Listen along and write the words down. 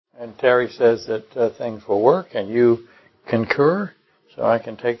And Terry says that things will work, and you concur. So I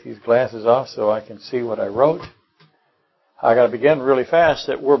can take these glasses off so I can see what I wrote. I got to begin really fast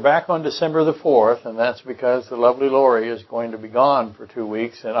that we're back on December the 4th, and that's because the lovely Lori is going to be gone for 2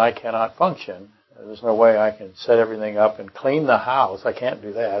 weeks, and I cannot function. There's no way I can set everything up and clean the house. I can't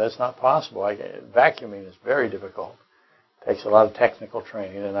do that. It's not possible. Vacuuming is very difficult. It takes a lot of technical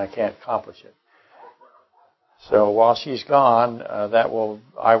training, and I can't accomplish it. So while she's gone, I will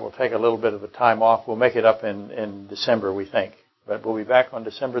take a little bit of a time off. We'll make it up in December, we think. But we'll be back on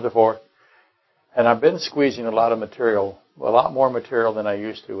December the 4th. And I've been squeezing a lot of material, a lot more material than I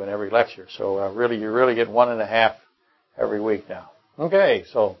used to in every lecture. So you really get 1.5 every week now. Okay,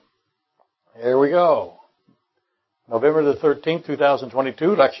 so here we go. November the 13th,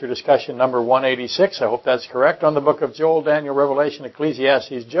 2022, lecture discussion number 186. I hope that's correct. On the book of Joel, Daniel, Revelation,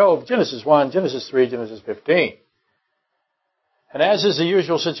 Ecclesiastes, Job, Genesis 1, Genesis 3, Genesis 15. And as is the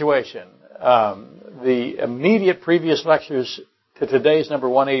usual situation, the immediate previous lectures to today's number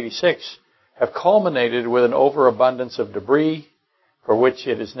 186 have culminated with an overabundance of debris for which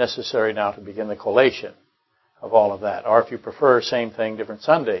it is necessary now to begin the collation of all of that. Or if you prefer, same thing, different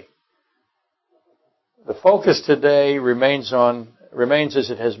Sunday. The focus today remains as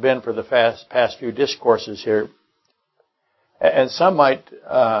it has been for the past few discourses here. And some might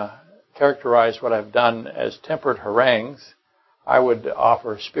characterize what I've done as tempered harangues. I would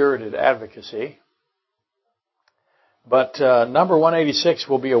offer spirited advocacy. But number 186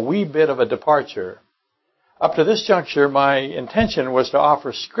 will be a wee bit of a departure. Up to this juncture, my intention was to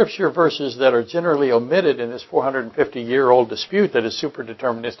offer scripture verses that are generally omitted in this 450-year-old dispute that is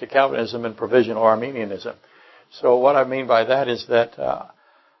superdeterministic Calvinism and provisional Arminianism. So what I mean by that is that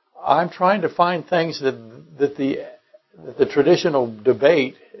I'm trying to find things that the traditional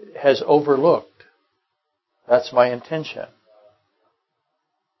debate has overlooked. That's my intention.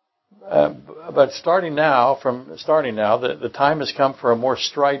 But starting now, the time has come for a more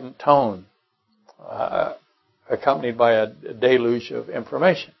strident tone, accompanied by a deluge of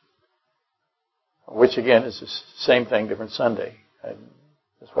information, which again is the same thing, different Sunday.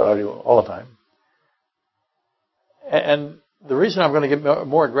 That's what I do all the time. And the reason I'm going to get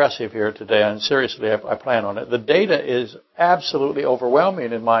more aggressive here today, and seriously, I plan on it, the data is absolutely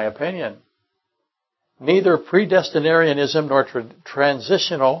overwhelming in my opinion. Neither predestinarianism nor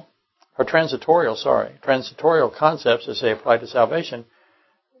transitorial concepts as they apply to salvation,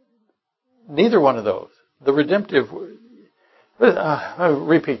 neither one of those. The redemptive, I'll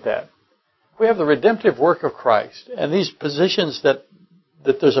repeat that. We have the redemptive work of Christ, and these positions that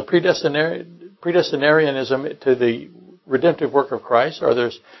there's a predestinarianism to the redemptive work of Christ, or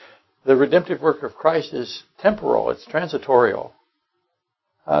there's the redemptive work of Christ is temporal, it's transitorial.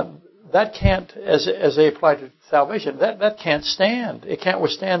 That can't, as they apply to salvation, that can't stand. It can't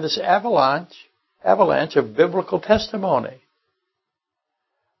withstand this avalanche of biblical testimony.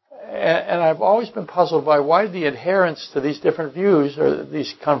 And I've always been puzzled by why the adherence to these different views, or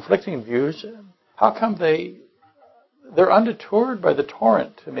these conflicting views, how come they're undetoured by the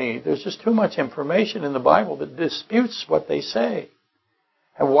torrent to me? There's just too much information in the Bible that disputes what they say.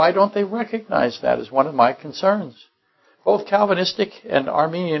 And why don't they recognize that as one of my concerns? Both Calvinistic and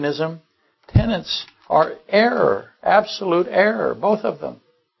Arminianism tenets are error, absolute error, both of them.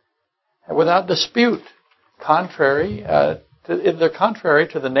 And without dispute, they're contrary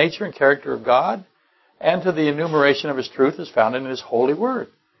to the nature and character of God and to the enumeration of His truth as found in His holy word.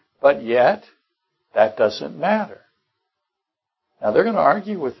 But yet, that doesn't matter. Now, they're going to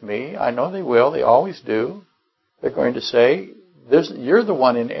argue with me. I know they will. They always do. They're going to say, you're the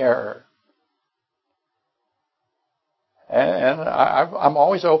one in error. And I'm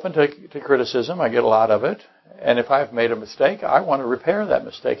always open to criticism. I get a lot of it. And if I've made a mistake, I want to repair that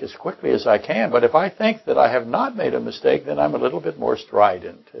mistake as quickly as I can. But if I think that I have not made a mistake, then I'm a little bit more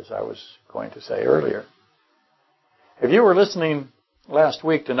strident, as I was going to say earlier. If you were listening last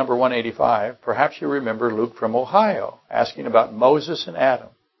week to number 185, perhaps you remember Luke from Ohio asking about Moses and Adam.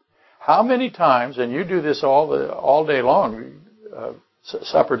 How many times, and you do this all day long,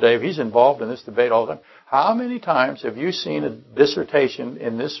 Supper Dave, he's involved in this debate all the time. How many times have you seen a dissertation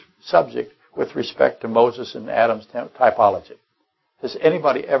in this subject with respect to Moses and Adam's typology? Has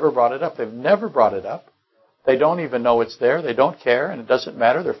anybody ever brought it up? They've never brought it up. They don't even know it's there. They don't care, and it doesn't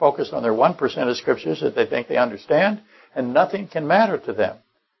matter. They're focused on their 1% of scriptures that they think they understand, and nothing can matter to them.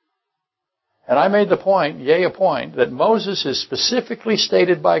 And I made the point, a point, that Moses is specifically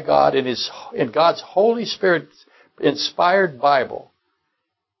stated by God in God's Holy Spirit-inspired Bible.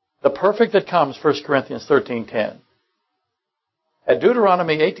 The perfect that comes, 1 Corinthians 13:10. At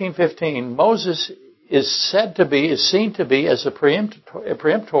Deuteronomy 18:15, Moses is seen to be as a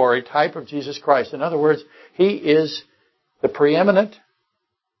preemptory type of Jesus Christ. In other words, he is the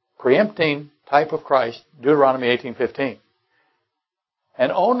preempting type of Christ, Deuteronomy 18:15.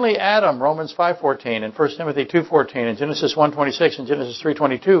 And only Adam, Romans 5:14, and 1 Timothy 2:14, and Genesis 1:26, and Genesis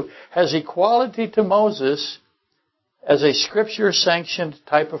 3:22, has equality to Moses as a Scripture-sanctioned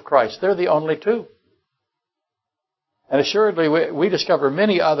type of Christ. They're the only two. And assuredly, we discover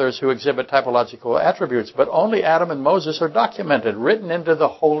many others who exhibit typological attributes, but only Adam and Moses are documented, written into the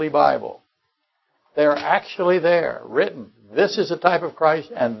Holy Bible. They are actually there, written. This is a type of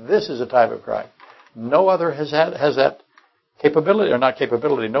Christ, and this is a type of Christ. No other has that capability, or not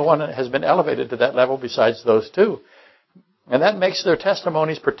capability. No one has been elevated to that level besides those two. And that makes their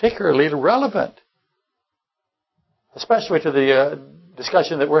testimonies particularly relevant, especially to the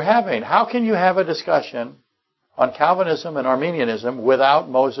discussion that we're having. How can you have a discussion on Calvinism and Arminianism without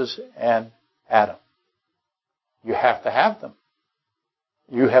Moses and Adam? You have to have them.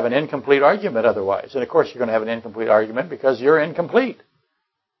 You have an incomplete argument otherwise. And of course you're going to have an incomplete argument because you're incomplete.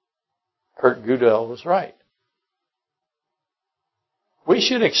 Kurt Gödel was right. We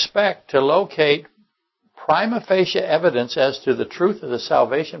should expect to locate prima facie evidence as to the truth of the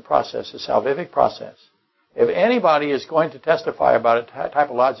salvation process, the salvific process. If anybody is going to testify about it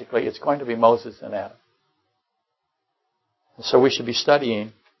typologically, it's going to be Moses and Adam. And so we should be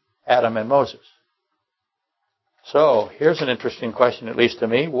studying Adam and Moses. So, here's an interesting question, at least to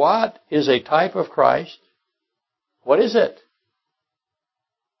me. What is a type of Christ? What is it?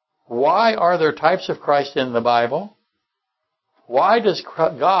 Why are there types of Christ in the Bible? Why does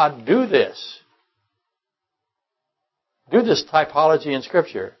God do this? Do this typology in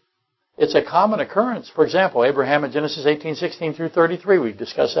Scripture? It's a common occurrence. For example, Abraham in Genesis 18:16 through 33, we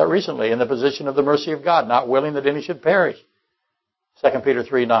discussed that recently, in the position of the mercy of God, not willing that any should perish. 2 Peter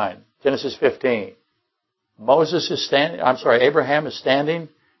 3:9, Genesis 15. Abraham is standing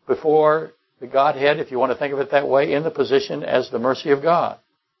before the Godhead, if you want to think of it that way, in the position as the mercy of God.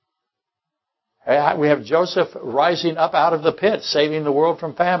 We have Joseph rising up out of the pit, saving the world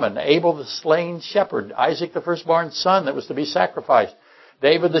from famine. Abel the slain shepherd. Isaac the firstborn son that was to be sacrificed.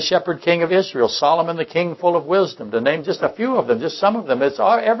 David the shepherd king of Israel. Solomon the king full of wisdom. To name just a few of them, just some of them. It's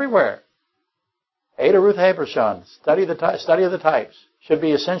all everywhere. Ada Ruth Habershon, study of the types. Should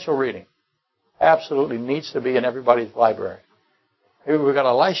be essential reading. Absolutely needs to be in everybody's library. Here we've got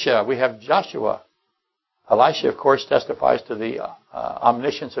Elisha. We have Joshua. Elisha, of course, testifies to the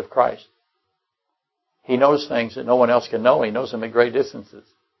omniscience of Christ. He knows things that no one else can know. He knows them at great distances.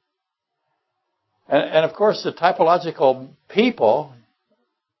 And of course, the typological people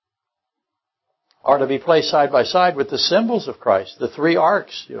are to be placed side by side with the symbols of Christ. The three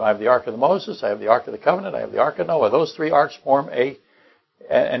arks. I have the Ark of Moses, I have the Ark of the Covenant, I have the Ark of Noah. Those three arks form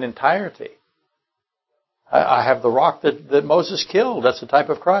an entirety. I have the rock that Moses killed. That's the type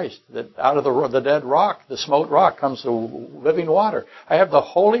of Christ. That out of the dead rock, the smote rock, comes the living water. I have the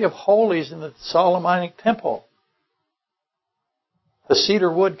Holy of Holies in the Solomonic temple. The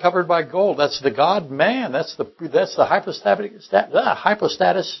cedar wood covered by gold. That's the God-man. That's the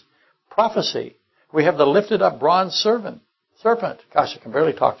hypostatus prophecy. We have the lifted up bronze serpent. Gosh, I can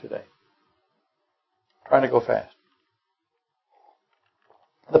barely talk today. Trying to go fast.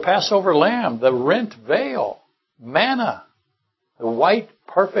 The Passover lamb, the rent veil, manna, the white,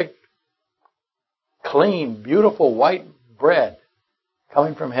 perfect, clean, beautiful white bread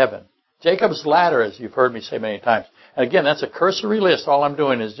coming from heaven. Jacob's ladder, as you've heard me say many times. And again, that's a cursory list. All I'm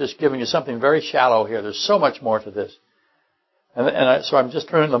doing is just giving you something very shallow here. There's so much more to this. So I'm just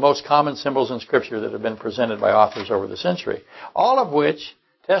turning the most common symbols in Scripture that have been presented by authors over the century. All of which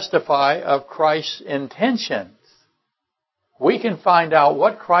testify of Christ's intentions. We can find out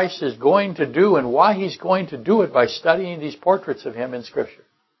what Christ is going to do and why He's going to do it by studying these portraits of Him in Scripture.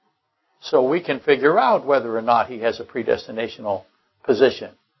 So we can figure out whether or not He has a predestinational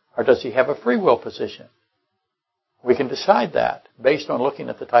position, or does He have a free will position. We can decide that based on looking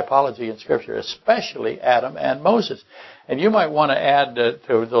at the typology in Scripture, especially Adam and Moses. And you might want to add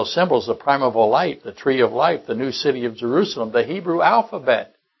to those symbols the primeval light, the tree of life, the new city of Jerusalem, the Hebrew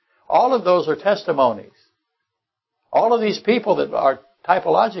alphabet. All of those are testimonies. All of these people that are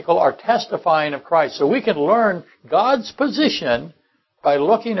typological are testifying of Christ. So we can learn God's position by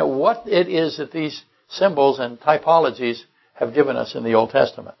looking at what it is that these symbols and typologies have given us in the Old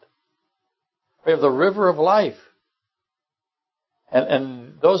Testament. We have the river of life.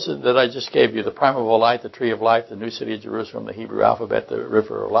 And those that I just gave you, the primeval light, the tree of life, the new city of Jerusalem, the Hebrew alphabet, the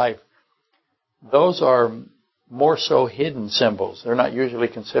river of life, those are more so hidden symbols. They're not usually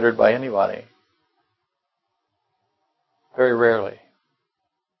considered by anybody. Very rarely.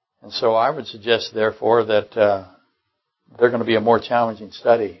 And so I would suggest, therefore, that they're going to be a more challenging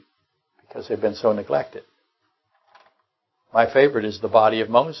study because they've been so neglected. My favorite is the body of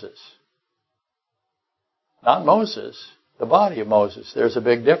Moses. Not Moses, the body of Moses. There's a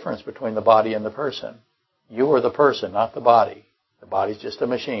big difference between the body and the person. You are the person, not the body. The body's just a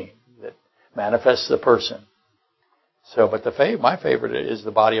machine that manifests the person. So, but my favorite is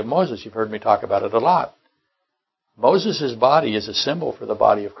the body of Moses. You've heard me talk about it a lot. Moses' body is a symbol for the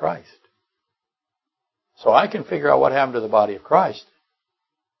body of Christ. So I can figure out what happened to the body of Christ.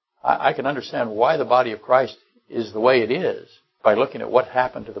 I can understand why the body of Christ is the way it is by looking at what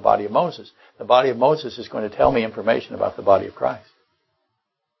happened to the body of Moses. The body of Moses is going to tell me information about the body of Christ.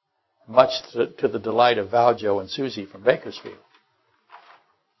 Much to the delight of Valjo and Susie from Bakersfield.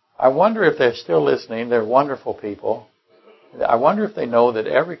 I wonder if they're still listening. They're wonderful people. I wonder if they know that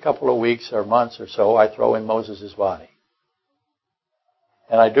every couple of weeks or months or so I throw in Moses' body.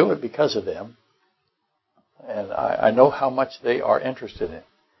 And I do it because of them. And I know how much they are interested in.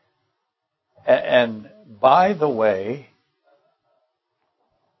 And by the way,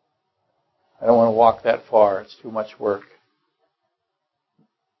 I don't want to walk that far. It's too much work.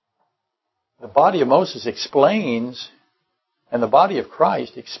 The body of Moses explains, and the body of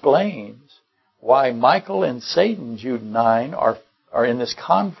Christ explains, why Michael and Satan, Jude 9, are in this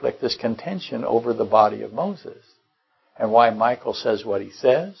conflict, this contention over the body of Moses. And why Michael says what he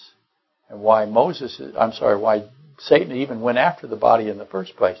says, and why why Satan even went after the body in the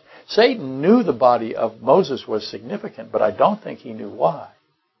first place. Satan knew the body of Moses was significant, but I don't think he knew why.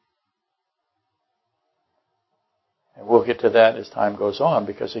 And we'll get to that as time goes on,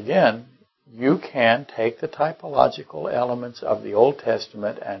 because again, you can take the typological elements of the Old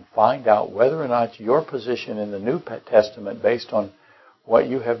Testament and find out whether or not your position in the New Testament, based on what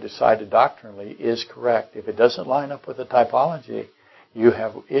you have decided doctrinally, is correct. If it doesn't line up with the typology, you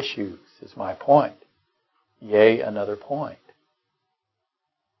have issues, is my point. Yea, another point.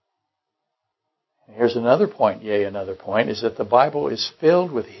 And here's another point, yea, another point, is that the Bible is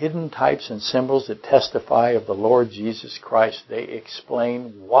filled with hidden types and symbols that testify of the Lord Jesus Christ. They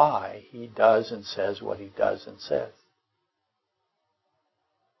explain why he does and says what he does and says.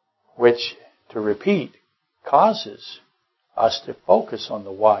 Which, to repeat, causes us to focus on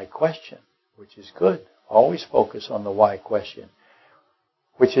the why question, which is good. Always focus on the why question.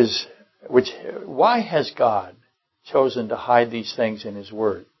 Why has God chosen to hide these things in his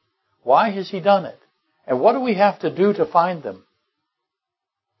word? Why has he done it? And what do we have to do to find them?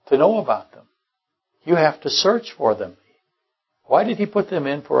 To know about them? You have to search for them. Why did he put them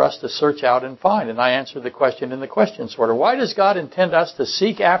in for us to search out and find? And I answered the question in the question sorter. Why does God intend us to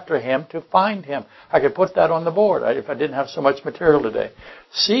seek after him to find him? I could put that on the board if I didn't have so much material today.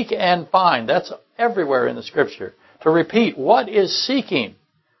 Seek and find. That's everywhere in the Scripture. To repeat, what is seeking?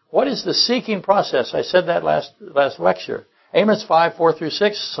 What is the seeking process? I said that last lecture. Amos 5, 4 through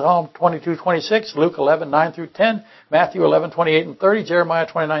 6, Psalm 22, 26, Luke 11, 9 through 10, Matthew 11, 28 and 30, Jeremiah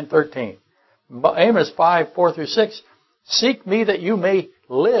 29, 13. Amos 5, 4 through 6, seek me that you may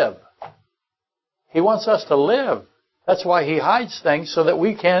live. He wants us to live. That's why he hides things, so that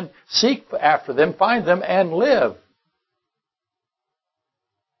we can seek after them, find them, and live.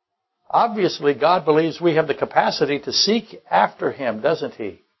 Obviously, God believes we have the capacity to seek after him, doesn't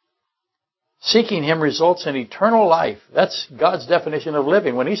he? Seeking him results in eternal life. That's God's definition of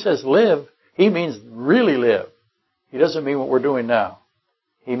living. When he says live, he means really live. He doesn't mean what we're doing now.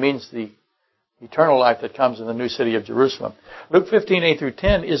 He means the eternal life that comes in the new city of Jerusalem. Luke 15, 8 through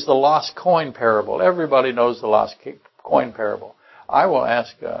 10 is the lost coin parable. Everybody knows the lost coin parable. I will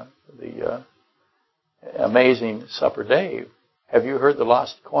ask the amazing Supper Dave, have you heard the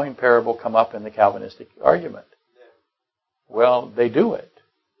lost coin parable come up in the Calvinistic argument? Well, they do it.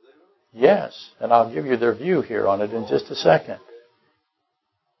 Yes, and I'll give you their view here on it in just a second.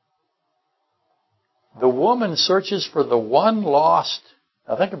 The woman searches for the one lost,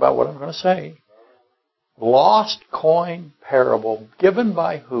 now think about what I'm going to say, lost coin parable given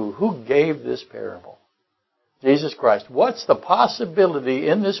by who? Who gave this parable? Jesus Christ. What's the possibility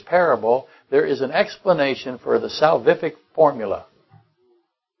in this parable? There is an explanation for the salvific formula.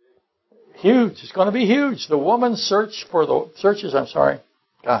 Huge. It's going to be huge. The woman searches for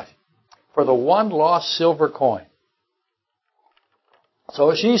the one lost silver coin.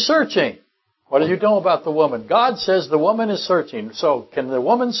 So she's searching. What do you know about the woman? God says the woman is searching. So can the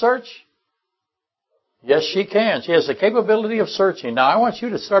woman search? Yes, she can. She has the capability of searching. Now I want you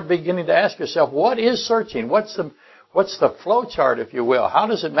to start beginning to ask yourself, what is searching? What's the flow chart, if you will? How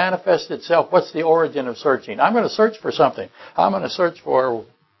does it manifest itself? What's the origin of searching? I'm going to search for something. I'm going to search for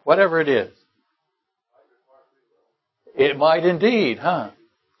whatever it is. It might indeed, huh?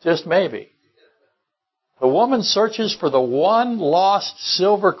 Just maybe. The woman searches for the one lost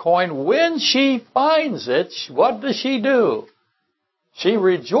silver coin. When she finds it, what does she do? She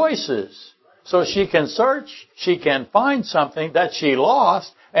rejoices. So she can search, she can find something that she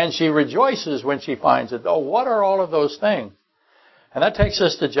lost, and she rejoices when she finds it. Oh, what are all of those things? And that takes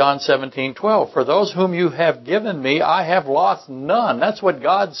us to John 17:12. For those whom you have given me, I have lost none. That's what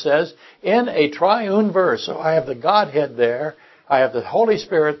God says in a triune verse. So I have the Godhead there. I have the Holy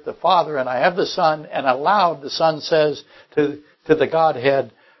Spirit, the Father, and I have the Son. And aloud the Son says to the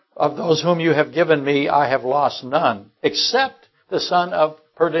Godhead, of those whom you have given me, I have lost none, except the son of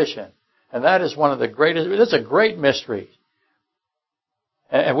perdition. And that is one of the greatest, it's a great mystery.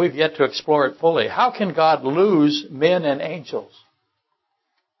 And we've yet to explore it fully. How can God lose men and angels?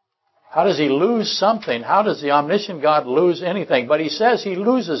 How does He lose something? How does the omniscient God lose anything? But He says He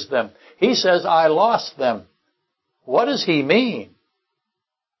loses them. He says, I lost them. What does He mean?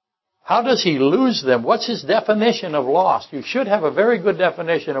 How does He lose them? What's His definition of lost? You should have a very good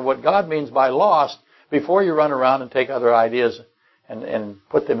definition of what God means by lost before you run around and take other ideas and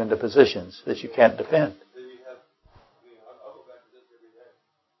put them into positions that you can't defend.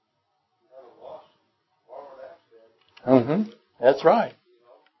 That's right.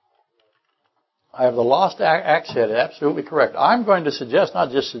 I have the lost axe head. Absolutely correct. I'm going to suggest,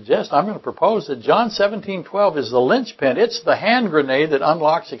 not just suggest, I'm going to propose that John 17:12 is the linchpin. It's the hand grenade that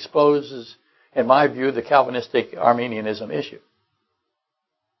unlocks, exposes, in my view, the Calvinistic Arminianism issue.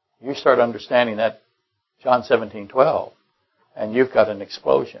 You start understanding that John 17:12, and you've got an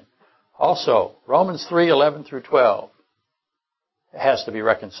explosion. Also, Romans 3:11 through 12 has to be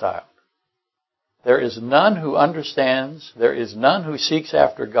reconciled. There is none who understands. There is none who seeks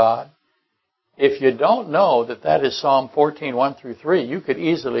after God. If you don't know that that is Psalm 14:1 through 3, you could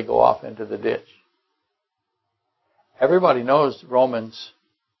easily go off into the ditch. Everybody knows Romans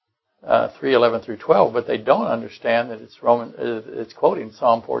 3:11 through 12, but they don't understand that it's quoting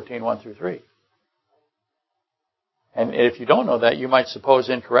Psalm 14:1 through 3. And if you don't know that, you might suppose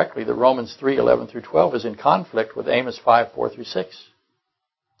incorrectly that Romans 3:11 through 12 is in conflict with Amos 5:4 through 6.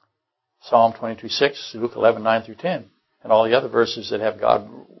 Psalm 22:6, Luke 11:9 through 10, and all the other verses that have God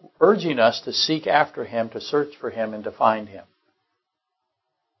urging us to seek after Him, to search for Him, and to find Him.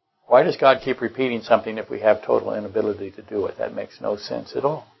 Why does God keep repeating something if we have total inability to do it? That makes no sense at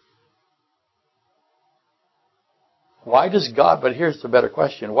all. Why does God, but here's the better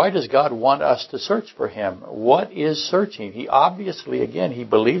question, why does God want us to search for Him? What is searching? He obviously, again, He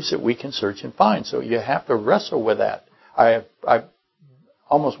believes that we can search and find, so you have to wrestle with that. I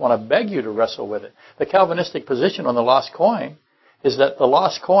almost want to beg you to wrestle with it. The Calvinistic position on the lost coin is that the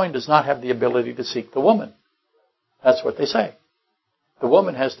lost coin does not have the ability to seek the woman. That's what they say. The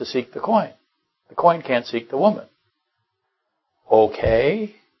woman has to seek the coin. The coin can't seek the woman.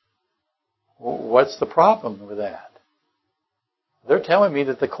 Okay. What's the problem with that? They're telling me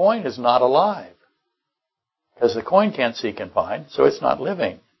that the coin is not alive. Because the coin can't seek and find, so it's not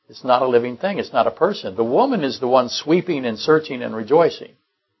living. It's not a living thing. It's not a person. The woman is the one sweeping and searching and rejoicing,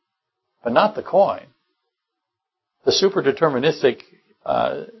 but not the coin. The superdeterministic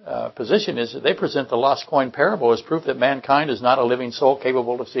position is that they present the lost coin parable as proof that mankind is not a living soul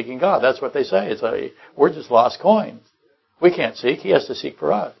capable of seeking God. That's what they say. We're just lost coins. We can't seek. He has to seek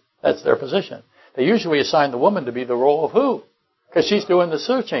for us. That's their position. They usually assign the woman to be the role of who? Because she's doing the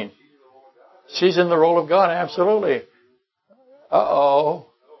searching. She's in the role of God, absolutely. Uh-oh.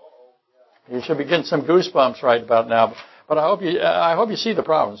 You should be getting some goosebumps right about now. But I hope you see the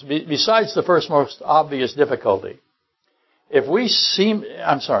problems. Besides the first most obvious difficulty, if we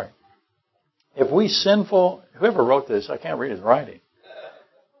sinful, whoever wrote this, I can't read his writing.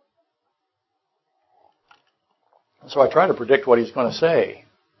 So I try to predict what he's going to say,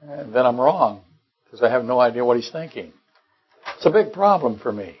 and then I'm wrong, because I have no idea what he's thinking. It's a big problem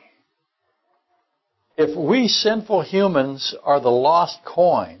for me. If we sinful humans are the lost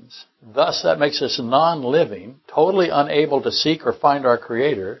coins, thus that makes us non-living, totally unable to seek or find our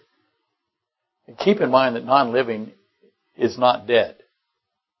Creator, and keep in mind that non-living is not dead.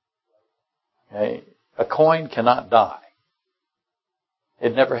 Okay? A coin cannot die.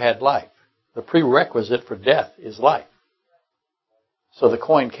 It never had life. The prerequisite for death is life. So the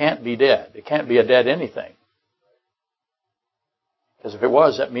coin can't be dead. It can't be a dead anything. Because if it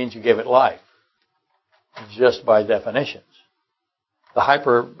was, that means you gave it life. Just by definitions. The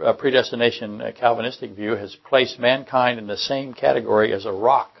hyper-predestination Calvinistic view has placed mankind in the same category as a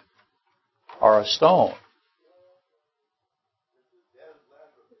rock or a stone.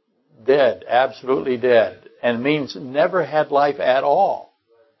 Dead, absolutely dead. And means never had life at all.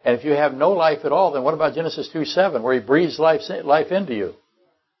 And if you have no life at all, then what about Genesis 2:7, where He breathes life into you?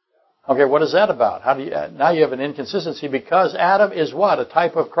 Okay, what is that about? Now you have an inconsistency because Adam is what? A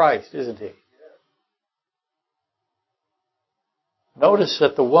type of Christ, isn't he? Notice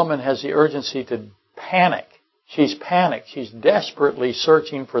that the woman has the urgency to panic. She's panicked. She's desperately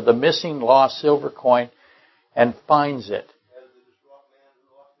searching for the missing, lost silver coin and finds it.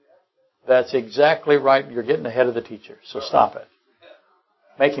 That's exactly right. You're getting ahead of the teacher, so stop it.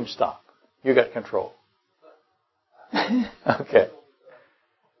 Make him stop. You got control. Okay.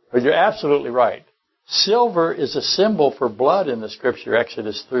 But you're absolutely right. Silver is a symbol for blood in the Scripture,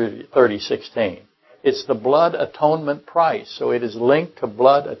 Exodus 30:16. It's the blood atonement price, so it is linked to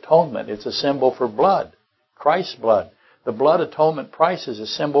blood atonement. It's a symbol for blood, Christ's blood. The blood atonement price is a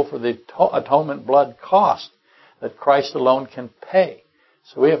symbol for the atonement blood cost that Christ alone can pay.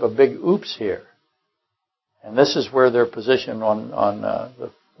 So we have a big oops here. And this is where their position on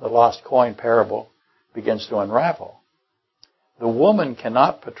the lost coin parable begins to unravel. The woman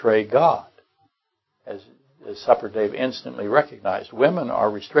cannot portray God, as Supper Dave instantly recognized. Women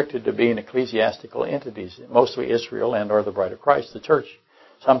are restricted to being ecclesiastical entities, mostly Israel and or the bride of Christ, the church.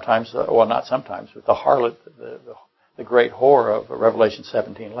 Sometimes, well, not sometimes, but the harlot, the great whore of Revelation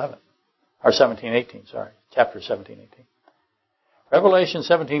 17:11, or 17:18, chapter 17:18. Revelation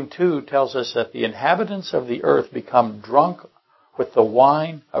 17:2 tells us that the inhabitants of the earth become drunk with the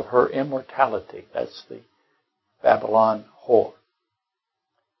wine of her immortality. That's the Babylon whore,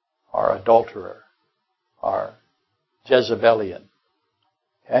 or adulterer, or Jezebelian.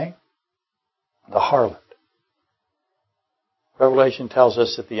 Okay? The harlot. Revelation tells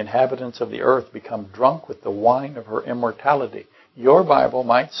us that the inhabitants of the earth become drunk with the wine of her immortality. Your Bible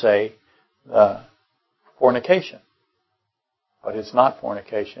might say fornication. But it's not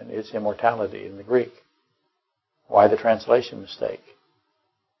fornication, it's immortality in the Greek. Why the translation mistake?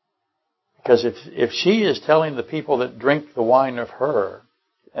 Because if she is telling the people that drink the wine of her,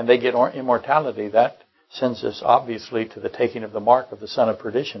 and they get immortality, that sends us obviously to the taking of the mark of the son of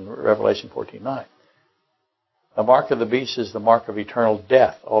perdition, Revelation 14:9. The mark of the beast is the mark of eternal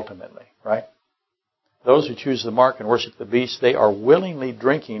death, ultimately, right? Those who choose the mark and worship the beast, they are willingly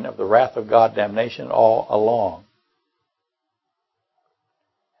drinking of the wrath of God, damnation all along,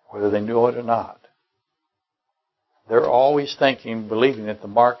 whether they knew it or not. They're always thinking, believing that the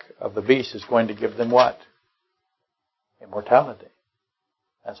mark of the beast is going to give them what? Immortality.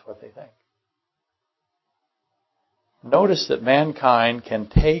 That's what they think. Notice that mankind can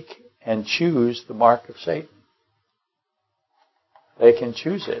take and choose the mark of Satan. They can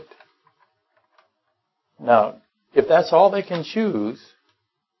choose it. Now, if that's all they can choose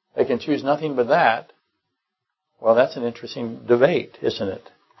nothing but that, well, that's an interesting debate, isn't it?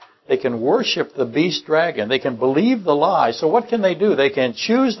 They can worship the beast dragon. They can believe the lie. So what can they do? They can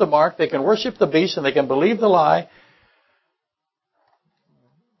choose the mark, they can worship the beast, and they can believe the lie,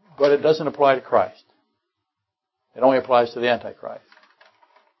 but it doesn't apply to Christ. It only applies to the Antichrist.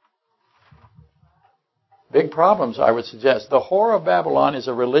 Big problems, I would suggest. The whore of Babylon is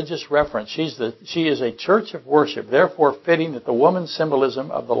a religious reference. She is a church of worship, therefore fitting that the woman's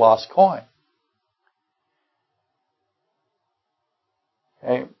symbolism of the lost coin.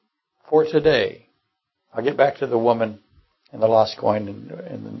 Okay. For today, I'll get back to the woman and the lost coin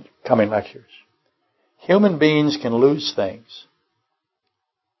in the coming lectures. Human beings can lose things.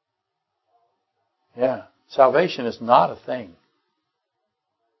 Yeah. Salvation is not a thing.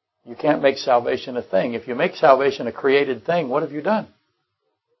 You can't make salvation a thing. If you make salvation a created thing, what have you done?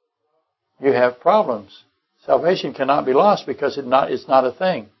 You have problems. Salvation cannot be lost because it's not a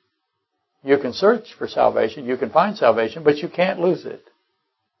thing. You can search for salvation, you can find salvation, but you can't lose it.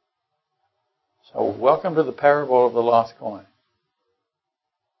 So welcome to the parable of the lost coin.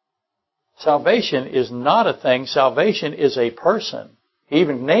 Salvation is not a thing. Salvation is a person. He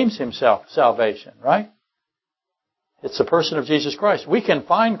even names himself salvation, right? It's the person of Jesus Christ. We can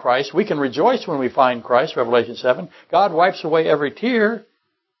find Christ. We can rejoice when we find Christ, Revelation 7. God wipes away every tear.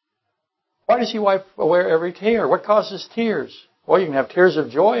 Why does He wipe away every tear? What causes tears? Well, you can have tears of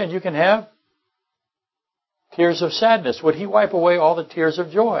joy and you can have tears of sadness. Would He wipe away all the tears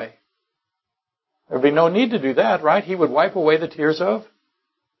of joy? There would be no need to do that, right? He would wipe away the tears of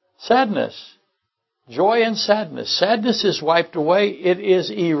sadness. Joy and sadness. Sadness is wiped away. It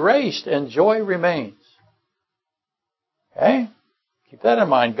is erased and joy remains. Okay? Keep that in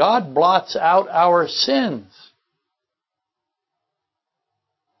mind. God blots out our sins.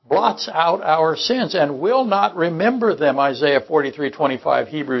 Blots out our sins and will not remember them, Isaiah 43:25,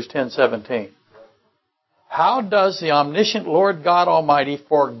 Hebrews 10:17. How does the omniscient Lord God Almighty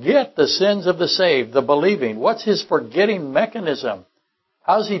forget the sins of the saved, the believing? What's His forgetting mechanism?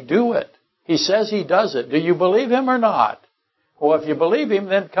 How does He do it? He says He does it. Do you believe Him or not? Well, if you believe him,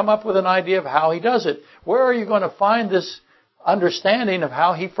 then come up with an idea of how he does it. Where are you going to find this understanding of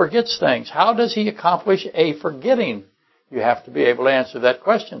how he forgets things? How does he accomplish a forgetting? You have to be able to answer that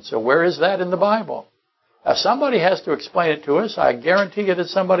question. So where is that in the Bible? Now, somebody has to explain it to us. I guarantee you that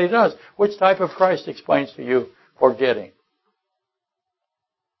somebody does. Which type of Christ explains to you forgetting?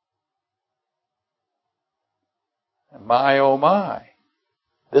 My, oh my.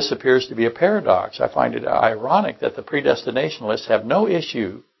 This appears to be a paradox. I find it ironic that the predestinationalists have no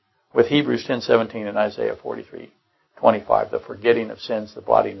issue with Hebrews 10:17 and Isaiah 43:25, the forgetting of sins, the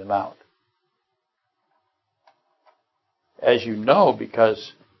blotting them out. As you know,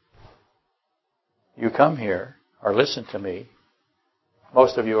 because you come here or listen to me,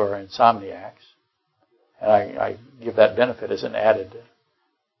 most of you are insomniacs, and I give that benefit as an added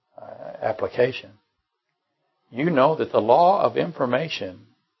application. You know that the law of information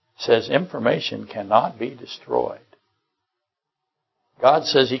says information cannot be destroyed. God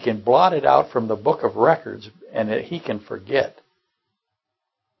says he can blot it out from the book of records and that he can forget.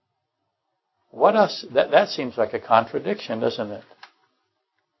 What else? That seems like a contradiction, doesn't it?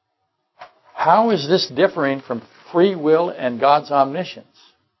 How is this differing from free will and God's omniscience?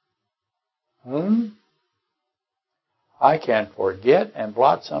 I can forget and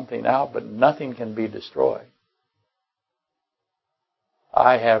blot something out, but nothing can be destroyed.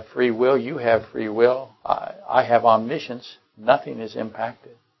 I have free will, you have free will, I have omniscience, nothing is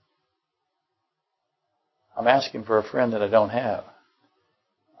impacted. I'm asking for a friend that I don't have.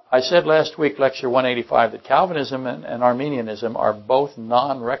 I said last week, lecture 185, that Calvinism and Arminianism are both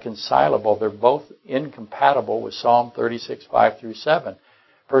non-reconcilable. They're both incompatible with Psalm 36, 5 through 7.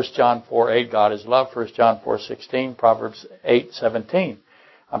 1 John 4, 8, God is love. 1 John 4, 16, Proverbs 8, 17.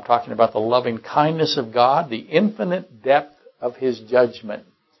 I'm talking about the loving kindness of God, the infinite depth of his judgment.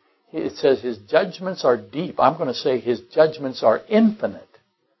 It says his judgments are deep. I'm going to say his judgments are infinite.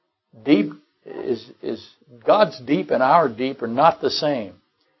 Deep is God's deep and our deep are not the same.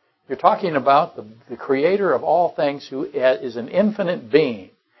 You're talking about the creator of all things who is an infinite being,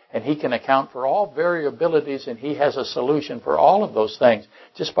 and he can account for all variabilities, and he has a solution for all of those things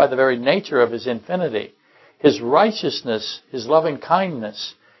just by the very nature of his infinity. His righteousness, his loving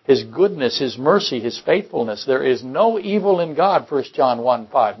kindness, his goodness, his mercy, his faithfulness. There is no evil in God, 1 John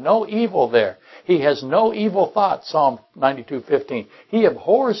 1:5. No evil there. He has no evil thought, Psalm 92:15. He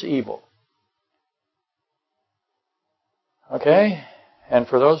abhors evil. Okay? And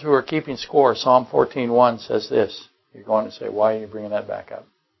for those who are keeping score, Psalm 14:1 says this. You're going to say, why are you bringing that back up?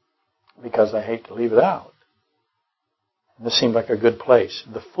 Because I hate to leave it out. And this seemed like a good place.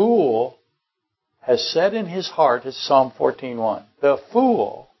 The fool has said in his heart, it's Psalm 14:1. The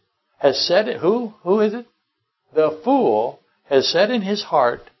fool has said it, who is it? The fool has said in his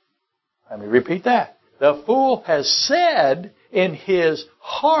heart, let me repeat that. The fool has said in his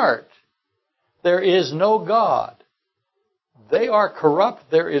heart, there is no God. They are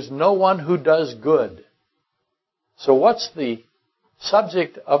corrupt. There is no one who does good. So what's the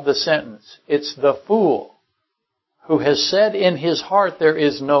subject of the sentence? It's the fool who has said in his heart, there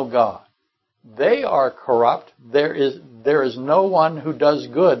is no God. They are corrupt. There is no one who does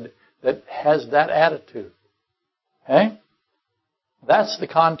good that has that attitude. Okay? That's the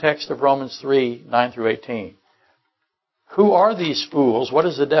context of Romans 3, 9 through 18. Who are these fools? What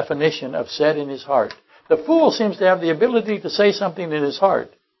is the definition of said in his heart? The fool seems to have the ability to say something in his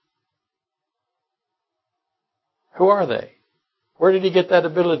heart. Who are they? Where did he get that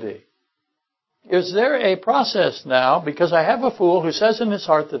ability? Is there a process now, because I have a fool who says in his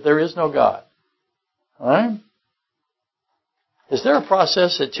heart that there is no God? All right? Is there a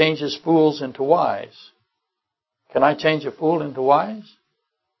process that changes fools into wise? Can I change a fool into wise?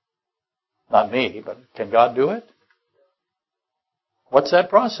 Not me, but can God do it? What's that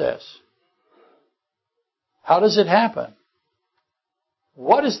process? How does it happen?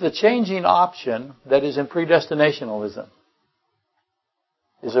 What is the changing option that is in predestinationalism?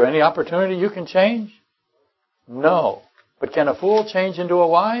 Is there any opportunity you can change? No. But can a fool change into a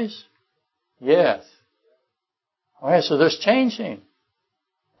wise? Yes. Okay, so there's changing.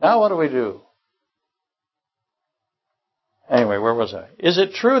 Now what do we do? Anyway, where was I? Is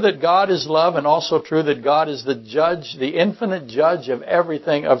it true that God is love and also true that God is the judge, the infinite judge of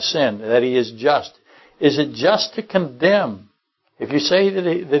everything of sin, that he is just? Is it just to condemn? If you say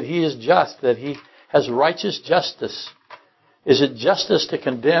that he is just, that he has righteous justice, is it justice to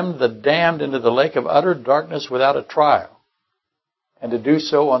condemn the damned into the lake of utter darkness without a trial? And to do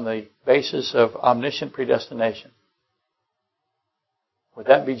so on the basis of omniscient predestination? Would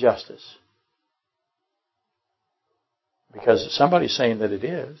that be justice? Because somebody's saying that it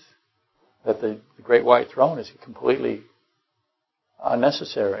is. That the great white throne is completely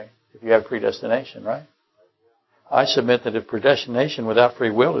unnecessary if you have predestination, right? I submit that if predestination without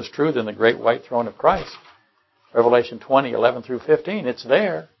free will is true, then the great white throne of Christ, Revelation 20, 11 through 15, it's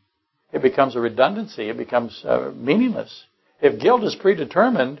there. It becomes a redundancy. It becomes meaningless. If guilt is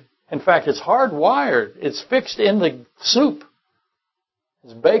predetermined, in fact, it's hardwired. It's fixed in the soup.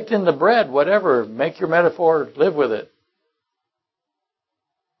 It's baked in the bread, whatever. Make your metaphor, live with it.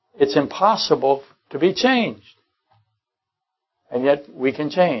 It's impossible to be changed. And yet we can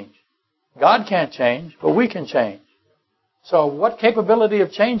change. God can't change, but we can change. So what capability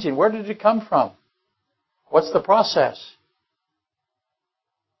of changing? Where did it come from? What's the process?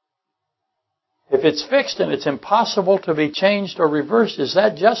 If it's fixed and it's impossible to be changed or reversed, is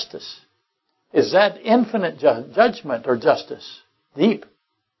that justice? Is that infinite judgment or justice? Deep.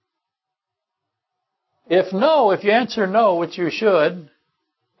 If you answer no, which you should,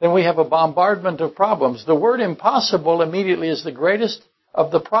 then we have a bombardment of problems. The word impossible immediately is the greatest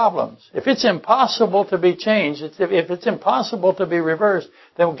of the problems. If it's impossible to be changed, if it's impossible to be reversed,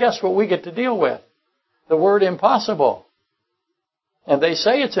 then guess what we get to deal with? The word impossible. And they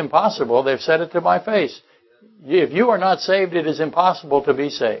say it's impossible. They've said it to my face. If you are not saved, it is impossible to be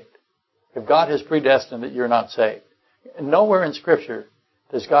saved. If God has predestined that you're not saved. Nowhere in Scripture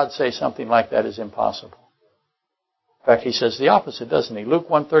does God say something like that is impossible. In fact, He says the opposite, doesn't He? Luke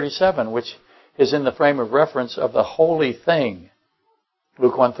 1:37, which is in the frame of reference of the holy thing.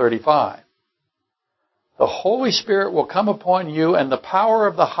 Luke 1:35. The Holy Spirit will come upon you, and the power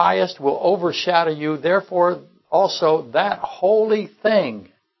of the highest will overshadow you. Therefore, also that holy thing,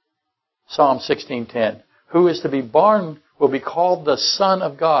 Psalm 16:10, who is to be born will be called the Son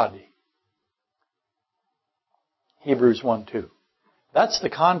of God. Hebrews 1:2. That's the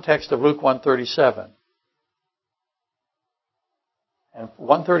context of Luke 1:37. And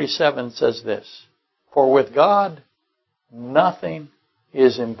 1:37 says this, for with God nothing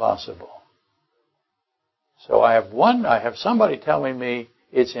is impossible. So I have somebody telling me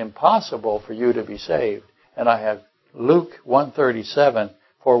it's impossible for you to be saved. And I have Luke 1:37,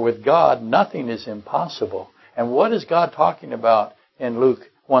 for with God nothing is impossible. And what is God talking about in Luke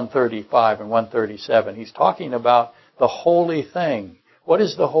 1:35 and 1:37? He's talking about the holy thing. What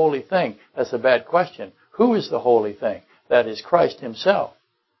is the holy thing? That's a bad question. Who is the holy thing? That is Christ Himself.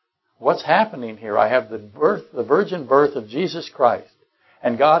 What's happening here? I have the virgin birth of Jesus Christ.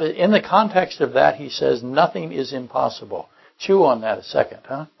 And God, in the context of that, He says nothing is impossible. Chew on that a second,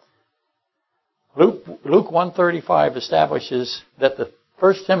 huh? Luke 1:35 establishes that the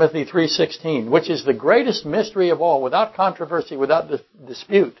 1 Timothy 3:16, which is the greatest mystery of all, without controversy, without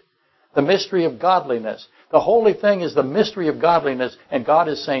dispute, the mystery of godliness. The holy thing is the mystery of godliness, and God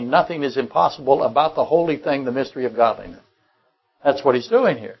is saying nothing is impossible about the holy thing, the mystery of godliness. That's what He's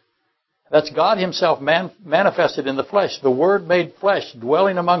doing here. That's God Himself manifested in the flesh, the Word made flesh,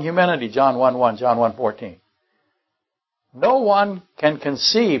 dwelling among humanity, John 1:1, John 1:14. No one can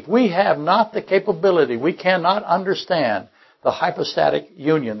conceive. We have not the capability. We cannot understand the hypostatic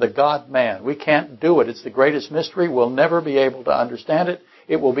union, the God-man. We can't do it. It's the greatest mystery. We'll never be able to understand it.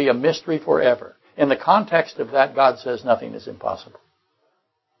 It will be a mystery forever. In the context of that, God says nothing is impossible.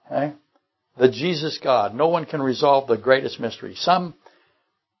 Okay? The Jesus God. No one can resolve the greatest mystery. Some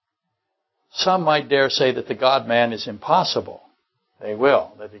might dare say that the God-man is impossible. They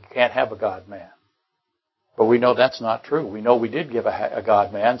will. That you can't have a God-man. But we know that's not true. We know we did give a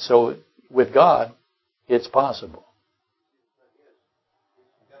God-man. So with God, it's possible.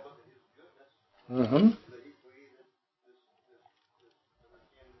 Mm-hmm.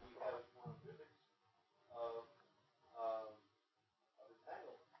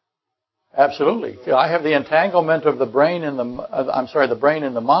 Absolutely. I have the entanglement of the brain in the brain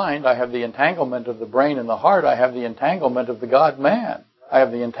in the mind. I have the entanglement of the brain in the heart. I have the entanglement of the God-man. I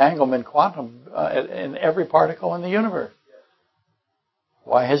have the entanglement quantum in every particle in the universe.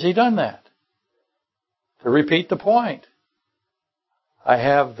 Why has He done that? To repeat the point. I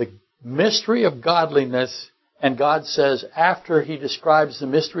have the mystery of godliness, and God says, after He describes the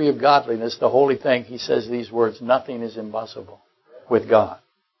mystery of godliness, the holy thing, He says these words, nothing is impossible with God.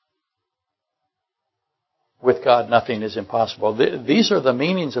 With God, nothing is impossible. These are the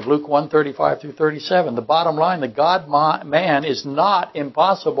meanings of Luke 1:35 through 37. The bottom line, the God-man is not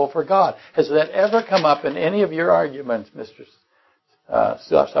impossible for God. Has that ever come up in any of your arguments, Mr.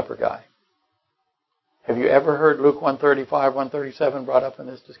 Supper Guy? Have you ever heard Luke 1:35, 1:37 brought up in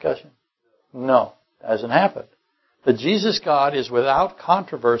this discussion? No, it hasn't happened. The Jesus God is without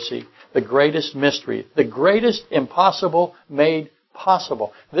controversy the greatest mystery, the greatest impossible made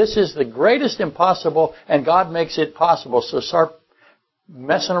possible. This is the greatest impossible, and God makes it possible. So start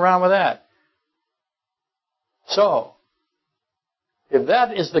messing around with that. So, If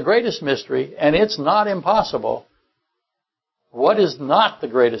that is the greatest mystery, and it's not impossible, what is not the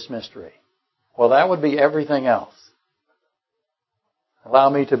greatest mystery? Well, that would be everything else. Allow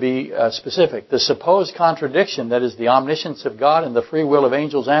me to be specific. The supposed contradiction, that is the omniscience of God and the free will of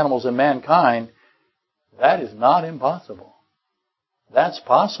angels, animals, and mankind, that is not impossible. That's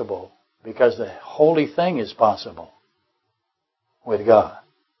possible because the holy thing is possible with God.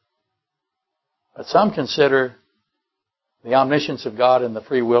 But some consider the omniscience of God and the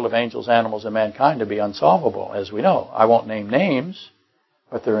free will of angels, animals, and mankind to be unsolvable, as we know. I won't name names,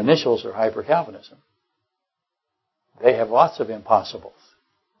 but their initials are Hyper-Calvinism. They have lots of impossibles.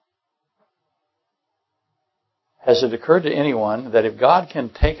 Has it occurred to anyone that if God can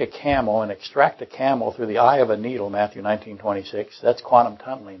take a camel and extract a camel through the eye of a needle, Matthew 19:26, that's quantum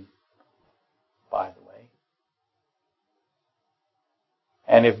tunneling, by the way.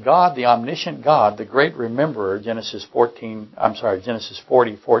 And if God, the omniscient God, the great rememberer, Genesis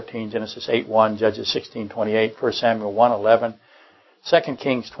 40:14, Genesis 8:1, Judges 16:28, 1 Samuel 1:11, 2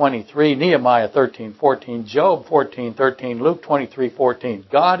 Kings 23, Nehemiah 13:14, Job 14:13, Luke 23:14.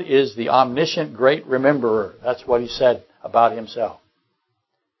 God is the omniscient great rememberer. That's what he said about himself.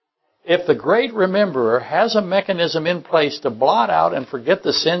 If the great rememberer has a mechanism in place to blot out and forget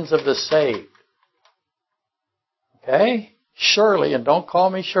the sins of the saved, okay? Surely, and don't call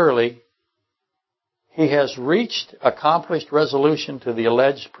me Shirley, he has reached accomplished resolution to the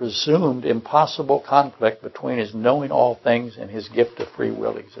alleged presumed impossible conflict between his knowing all things and his gift of free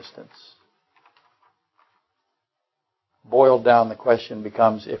will existence. Boiled down, the question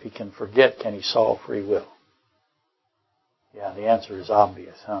becomes, if he can forget, can he solve free will? Yeah, the answer is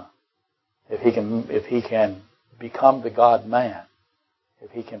obvious, huh? If he can become the God-man,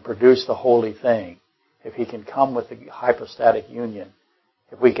 if he can produce the holy thing, if he can come with the hypostatic union,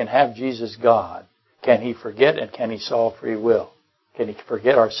 if we can have Jesus God, can he forget and can he solve free will? Can he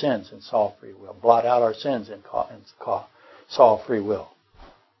forget our sins and solve free will? Blot out our sins and solve free will?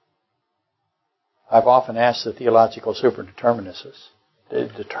 I've often asked the theological superdeterminists,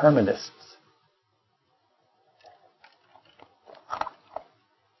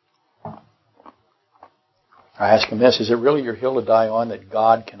 I ask them this, is it really your hill to die on that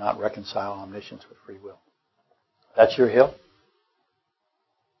God cannot reconcile omniscience with free will? That's your hill?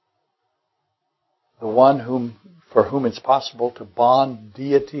 The one for whom it's possible to bond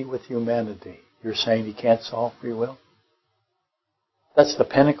deity with humanity. You're saying he can't solve free will? That's the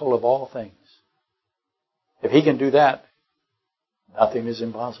pinnacle of all things. If he can do that, nothing is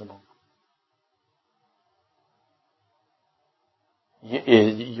impossible.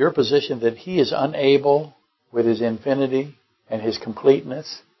 Your position that he is unable, with his infinity and his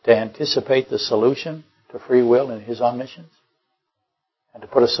completeness, to anticipate the solution to free will in his omniscience and to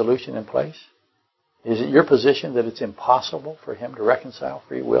put a solution in place? Is it your position that it's impossible for him to reconcile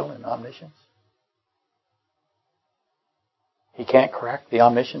free will and omniscience? He can't crack the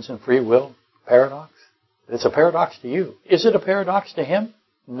omniscience and free will paradox? It's a paradox to you. Is it a paradox to him?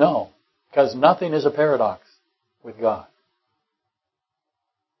 No, because nothing is a paradox with God.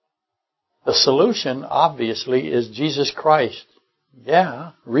 The solution, obviously, is Jesus Christ.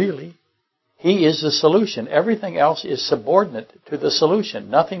 Yeah, really. He is the solution. Everything else is subordinate to the solution.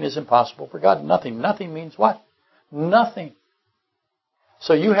 Nothing is impossible for God. Nothing. Nothing means what? Nothing.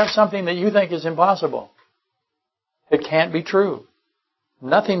 So you have something that you think is impossible. It can't be true.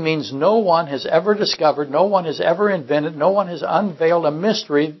 Nothing means no one has ever discovered, no one has ever invented, no one has unveiled a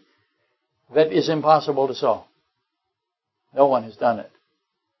mystery that is impossible to solve. No one has done it.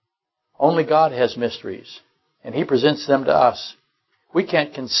 Only God has mysteries, and he presents them to us. We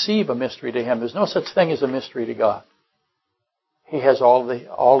can't conceive a mystery to him. There's no such thing as a mystery to God. He has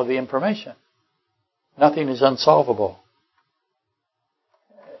all of the information. Nothing is unsolvable.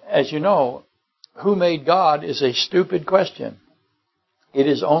 As you know, who made God is a stupid question. It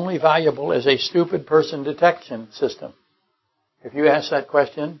is only valuable as a stupid person detection system. If you ask that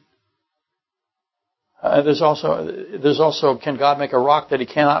question, there's also, can God make a rock that he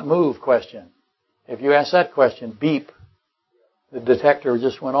cannot move question. If you ask that question, beep, the detector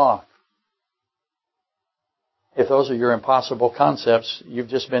just went off. If those are your impossible concepts, you've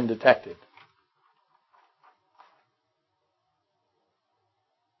just been detected.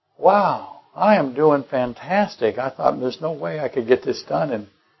 Wow, I am doing fantastic. I thought there's no way I could get this done in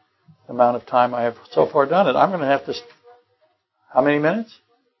the amount of time I have so far done it. I'm going to have to, how many minutes?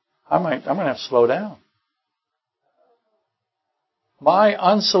 I'm going to have to slow down. My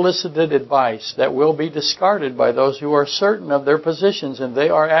unsolicited advice that will be discarded by those who are certain of their positions, and they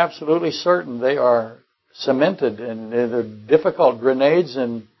are absolutely certain, they are cemented, and they're difficult. Grenades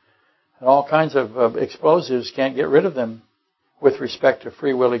and all kinds of explosives can't get rid of them. with respect to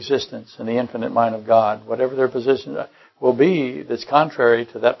free will existence and the infinite mind of God, whatever their position will be that's contrary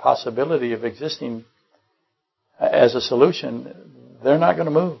to that possibility of existing as a solution, they're not going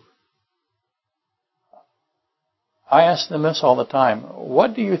to move. I ask them this all the time.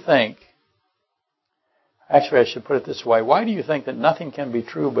 What do you think? Actually, I should put it this way. Why do you think that nothing can be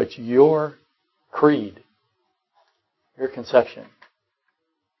true but your creed, your conception?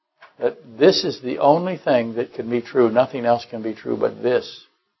 That this is the only thing that can be true. Nothing else can be true but this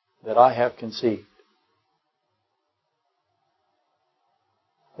that I have conceived.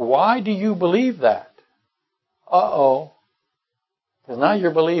 Why do you believe that? Uh-oh. Because now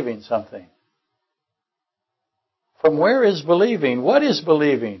you're believing something. From where is believing? What is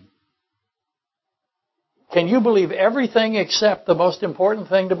believing? Can you believe everything except the most important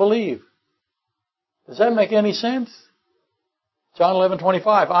thing to believe? Does that make any sense? John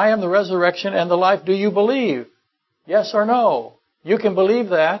 11:25. I am the resurrection and the life. Do you believe? Yes or no? You can believe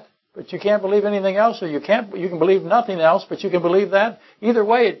that, but you can't believe anything else, or you can believe nothing else, but you can believe that. Either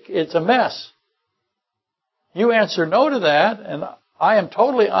way, it's a mess. You answer no to that, and I am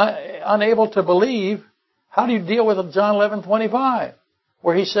totally unable to believe. How do you deal with John 11:25,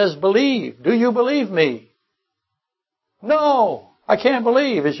 where he says, believe? Do you believe me? No, I can't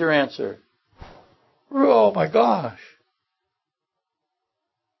believe is your answer. Oh my gosh.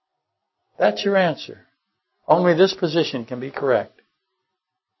 That's your answer. Only this position can be correct.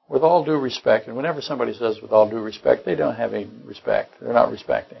 With all due respect, and whenever somebody says with all due respect, they don't have any respect. They're not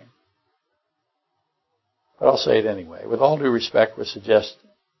respecting. But I'll say it anyway. With all due respect, we suggest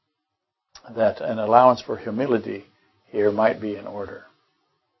that an allowance for humility here might be in order.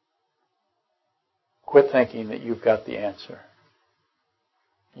 Quit thinking that you've got the answer.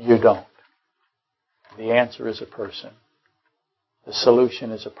 You don't. The answer is a person. The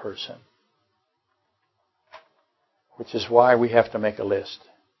solution is a person. Which is why we have to make a list.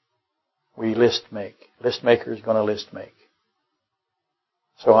 We list make. List maker is going to list make.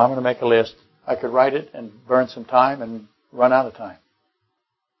 So I'm going to make a list. I could write it and burn some time and run out of time.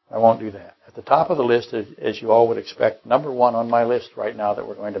 I won't do that. At the top of the list, as you all would expect, number one on my list right now that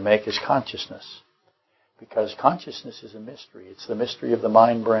we're going to make is consciousness. Because consciousness is a mystery. It's the mystery of the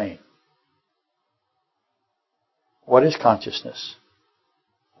mind-brain. What is consciousness?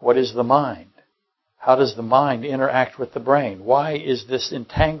 What is the mind? How does the mind interact with the brain? Why is this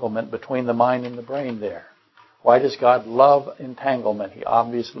entanglement between the mind and the brain there? Why does God love entanglement? He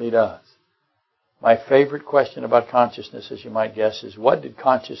obviously does. My favorite question about consciousness, as you might guess, is what did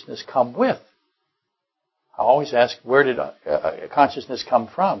consciousness come with? I always ask, where did consciousness come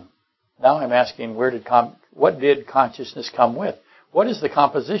from? Now I'm asking, what did consciousness come with? What is the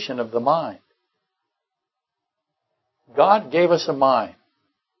composition of the mind? God gave us a mind.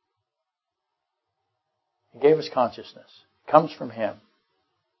 He gave us consciousness. It comes from Him.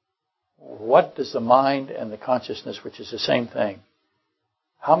 What does the mind and the consciousness, which is the same thing,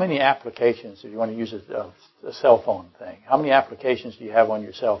 how many applications, if you want to use a cell phone thing, how many applications do you have on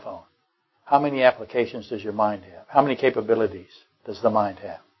your cell phone? How many applications does your mind have? How many capabilities does the mind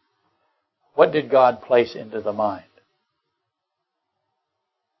have? What did God place into the mind?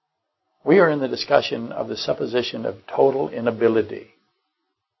 We are in the discussion of the supposition of total inability.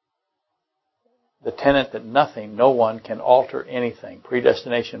 The tenet that nothing, no one can alter anything.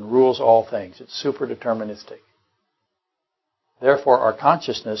 Predestination rules all things. It's super deterministic. Therefore, our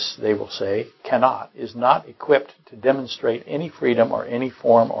consciousness, they will say, is not equipped to demonstrate any freedom or any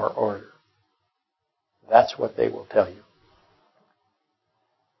form or order. That's what they will tell you.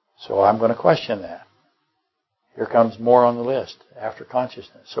 So I'm going to question that. Here comes more on the list after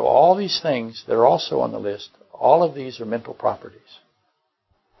consciousness. So all these things that are also on the list, all of these are mental properties.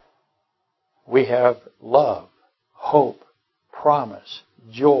 We have love, hope, promise,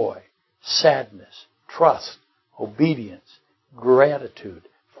 joy, sadness, trust, obedience, gratitude,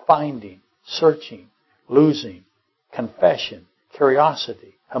 finding, searching, losing, confession,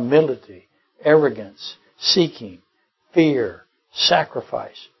 curiosity, humility, arrogance, seeking, fear,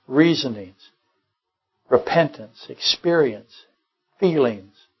 sacrifice, reasonings, repentance, experience,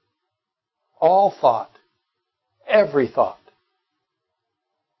 feelings, all thought, every thought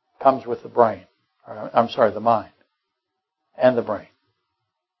comes with the brain. The mind and the brain.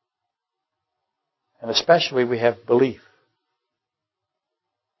 And especially we have belief.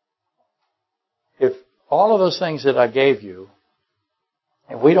 If all of those things that I gave you,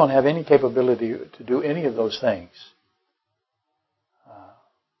 if we don't have any capability to do any of those things,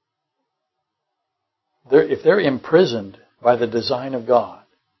 if they're imprisoned by the design of God,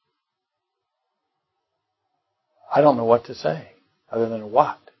 I don't know what to say other than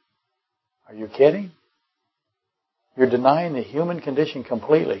what? Are you kidding? You're denying the human condition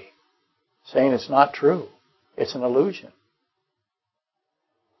completely, saying it's not true. It's an illusion.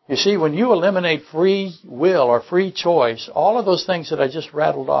 You see, when you eliminate free will or free choice, all of those things that I just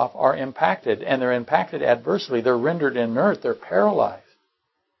rattled off are impacted, and they're impacted adversely. They're rendered inert. They're paralyzed.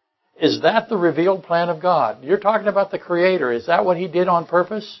 Is that the revealed plan of God? You're talking about the Creator. Is that what He did on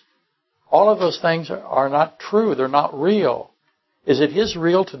purpose? All of those things are not true. They're not real. Is it His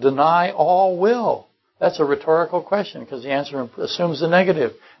will to deny all will? That's a rhetorical question because the answer assumes the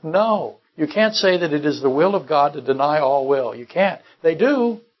negative. No. You can't say that it is the will of God to deny all will. You can't. They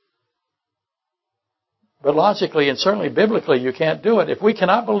do. But logically and certainly biblically, you can't do it. If we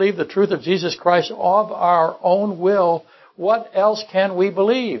cannot believe the truth of Jesus Christ of our own will, what else can we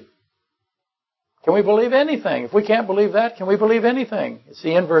believe? Can we believe anything? If we can't believe that, can we believe anything? It's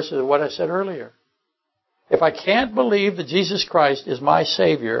the inverse of what I said earlier. If I can't believe that Jesus Christ is my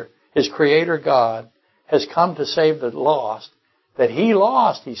Savior, His Creator God, has come to save the lost, that He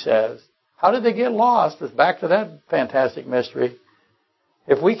lost, He says. How did they get lost? It's back to that fantastic mystery.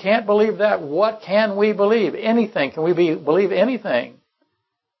 If we can't believe that, what can we believe? Anything. Can we believe anything?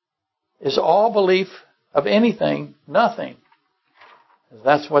 Is all belief of anything nothing?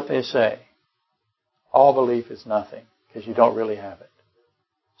 That's what they say. All belief is nothing because you don't really have it.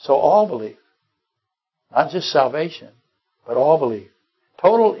 So all belief, not just salvation, but all belief.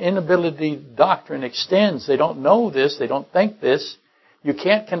 Total inability doctrine extends. They don't know this. They don't think this. You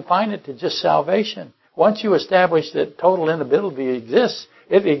can't confine it to just salvation. Once you establish that total inability exists,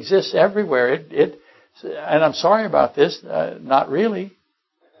 it exists everywhere. And I'm sorry about this. Not really.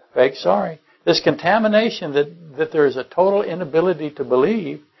 Fake sorry. This contamination that there is a total inability to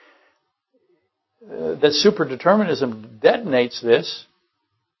believe, that superdeterminism detonates this.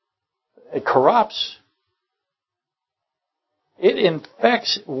 It corrupts. It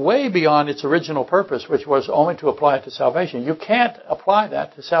infects way beyond its original purpose, which was only to apply it to salvation. You can't apply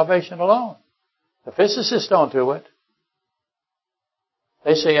that to salvation alone. The physicists don't do it.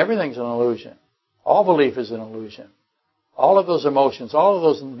 They say everything's an illusion. All belief is an illusion. All of those emotions, all of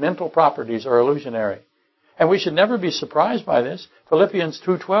those mental properties are illusionary. And we should never be surprised by this. Philippians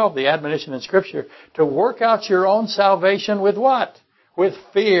 2:12, the admonition in Scripture, to work out your own salvation with what? With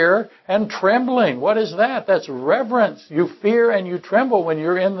fear and trembling. What is that? That's reverence. You fear and you tremble when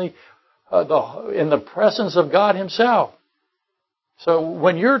you're in the presence of God Himself. So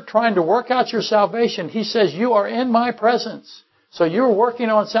when you're trying to work out your salvation, He says, you are in my presence. So you're working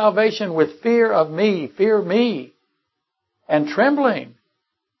on salvation with fear of me, and trembling.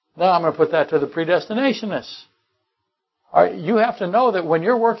 Now I'm going to put that to the predestinationists. All right, you have to know that when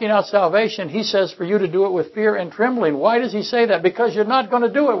you're working out salvation, He says for you to do it with fear and trembling. Why does He say that? Because you're not going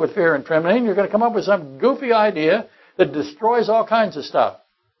to do it with fear and trembling. You're going to come up with some goofy idea that destroys all kinds of stuff.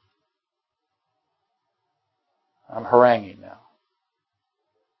 I'm haranguing now.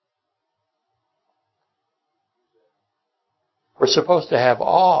 We're supposed to have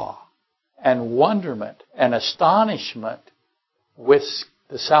awe and wonderment and astonishment with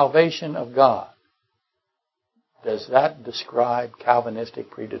the salvation of God. Does that describe Calvinistic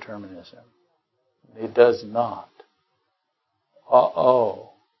predeterminism? It does not.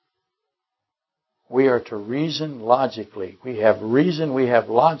 We are to reason logically. We have reason, we have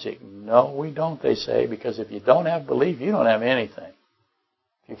logic. No, we don't, they say, because if you don't have belief, you don't have anything.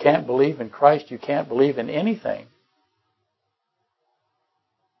 If you can't believe in Christ, you can't believe in anything.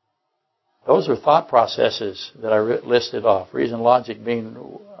 Those are thought processes that I listed off. Reason, logic being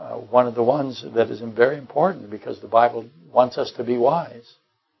one of the ones that is very important because the Bible wants us to be wise.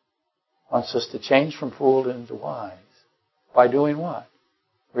 Wants us to change from fool into wise. By doing what?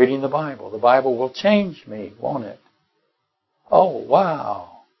 Reading the Bible. The Bible will change me, won't it? Oh,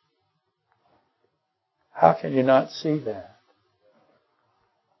 wow. How can you not see that?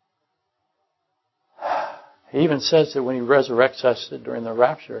 He even says that when He resurrects us during the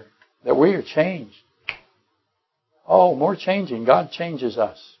rapture, that we are changed. Oh, more changing. God changes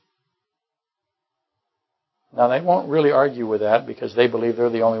us. Now, they won't really argue with that because they believe they're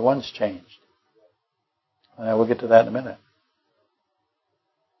the only ones changed. And we'll get to that in a minute.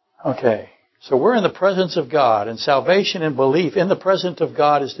 Okay. So we're in the presence of God, and salvation and belief in the presence of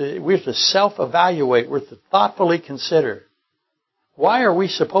God we have to self-evaluate. We're to thoughtfully consider. Why are we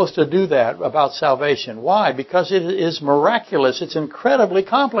supposed to do that about salvation? Why? Because it is miraculous. It's incredibly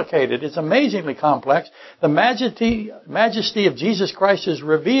complicated. It's amazingly complex. The majesty of Jesus Christ is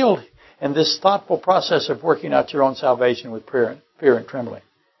revealed in this thoughtful process of working out your own salvation with fear and trembling.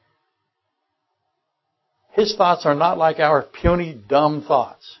 His thoughts are not like our puny, dumb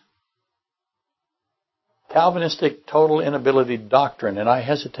thoughts. Calvinistic total inability doctrine, and I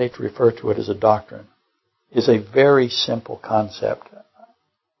hesitate to refer to it as a doctrine. is a very simple concept.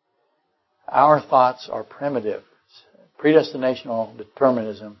 Our thoughts are primitive. Predestinational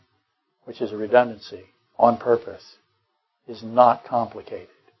determinism, which is a redundancy on purpose, is not complicated.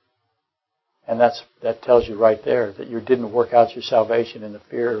 And that tells you right there that you didn't work out your salvation in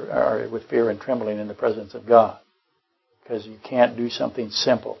with fear and trembling in the presence of God. Because you can't do something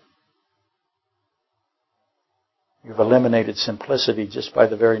simple. You've eliminated simplicity just by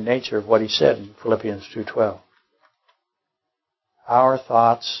the very nature of what he said in Philippians 2:12. Our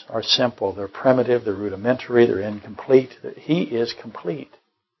thoughts are simple. They're primitive. They're rudimentary. They're incomplete. He is complete.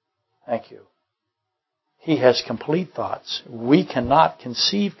 Thank you. He has complete thoughts. We cannot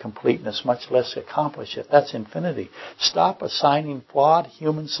conceive completeness, much less accomplish it. That's infinity. Stop assigning flawed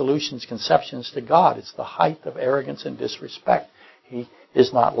human solutions, conceptions to God. It's the height of arrogance and disrespect. He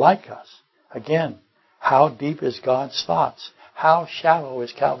is not like us. Again, how deep is God's thoughts? How shallow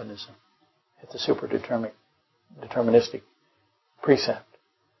is Calvinism? It's a super-deterministic precept.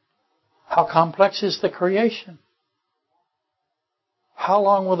 How complex is the creation? How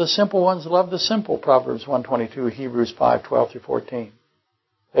long will the simple ones love the simple? Proverbs 1:22, Hebrews 5:12-14.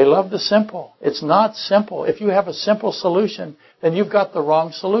 They love the simple. It's not simple. If you have a simple solution, then you've got the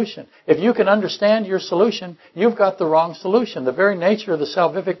wrong solution. If you can understand your solution, you've got the wrong solution. The very nature of the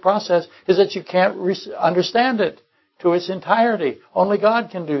salvific process is that you can't understand it to its entirety. Only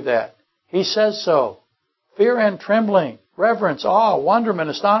God can do that. He says so. Fear and trembling, reverence, awe, wonderment,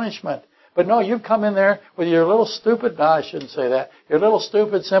 astonishment. But no, you've come in there with your little stupid, no, I shouldn't say that, your little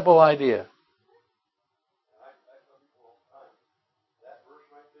stupid, simple idea.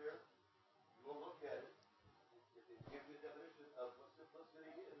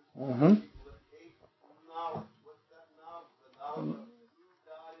 Mm-hmm.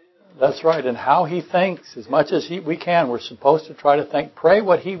 That's right. And how he thinks, as much as we can, we're supposed to try to think, pray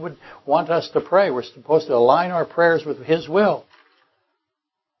what he would want us to pray. We're supposed to align our prayers with his will.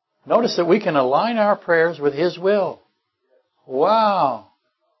 Notice that we can align our prayers with his will. Wow.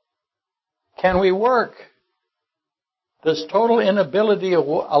 Can we work? Does total inability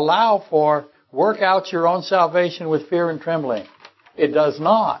allow for work out your own salvation with fear and trembling? It does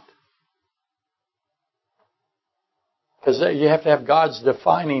not. Because you have to have God's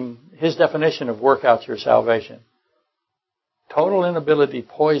his definition of work out your salvation. Total inability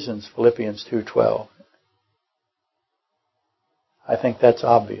poisons Philippians 2:12. I think that's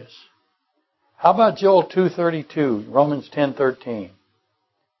obvious. How about Joel 2:32, Romans 10:13?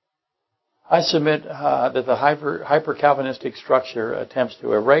 I submit that the hyper-Calvinistic structure attempts to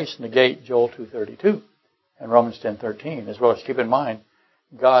negate Joel 2:32 and Romans 10:13, as well as keep in mind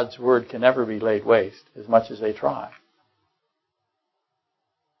God's word can never be laid waste, as much as they try.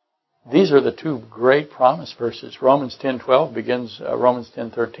 These are the two great promise verses. Romans 10:12 begins Romans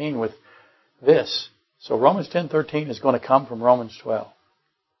 10:13 with this. So Romans 10:13 is going to come from Romans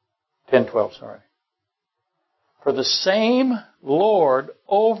 10:12. For the same Lord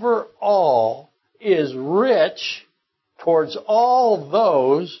over all is rich towards all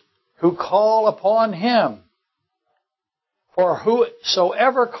those who call upon him. For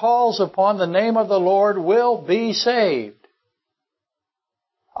whosoever calls upon the name of the Lord will be saved.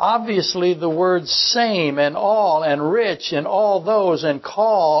 Obviously, the words same and all and rich and all those and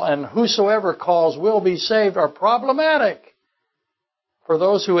call and whosoever calls will be saved are problematic for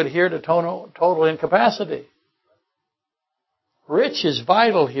those who adhere to total incapacity. Rich is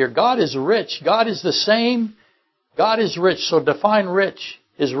vital here. God is rich. God is the same. God is rich. So define rich.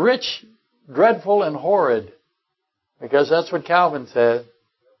 Is rich dreadful and horrid? Because that's what Calvin said.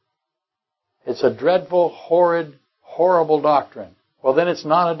 It's a dreadful, horrid, horrible doctrine. Well, then it's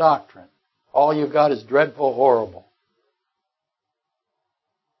not a doctrine. All you've got is dreadful, horrible.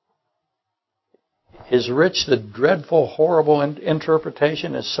 Is rich the dreadful, horrible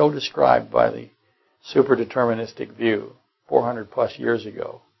interpretation is so described by the superdeterministic view 400 plus years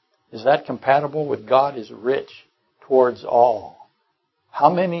ago? Is that compatible with God is rich towards all? How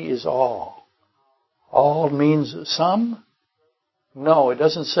many is all? All means some? No, it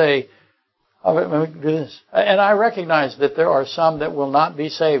doesn't say, let me do this. And I recognize that there are some that will not be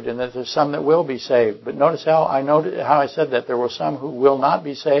saved and that there's some that will be saved. But notice how I said that there were some who will not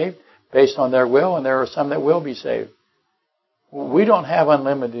be saved based on their will, and there are some that will be saved. We don't have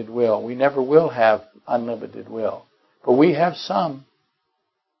unlimited will. We never will have unlimited will. But we have some.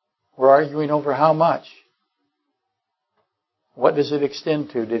 We're arguing over how much. What does it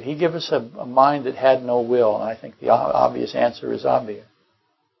extend to? Did he give us a mind that had no will? And I think the obvious answer is obvious.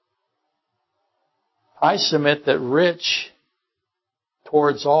 I submit that rich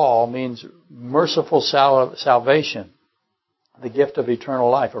towards all means merciful salvation. the gift of eternal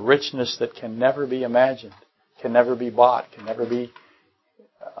life, a richness that can never be imagined, can never be bought, can never be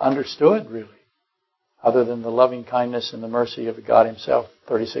understood, really, other than the loving kindness and the mercy of God Himself,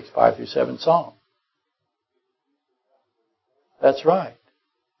 36, 5-7 Psalm. That's right.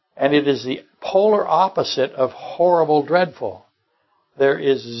 And it is the polar opposite of horrible, dreadful. There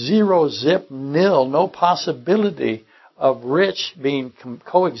is zero, zip, nil, no possibility of rich being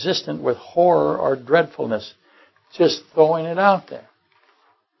coexistent with horror or dreadfulness. Just throwing it out there.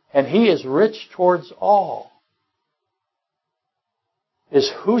 And He is rich towards all. Is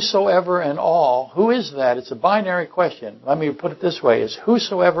whosoever and all, who is that? It's a binary question. Let me put it this way. Is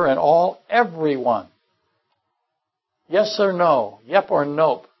whosoever and all everyone? Yes or no? Yep or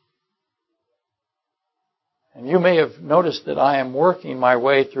nope? And you may have noticed that I am working my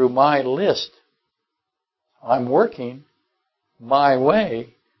way through my list. I'm working my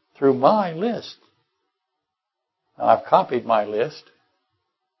way through my list. Now, I've copied my list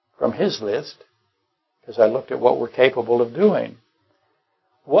from his list because I looked at what we're capable of doing.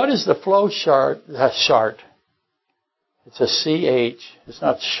 What is the flow chart? It's a CH. It's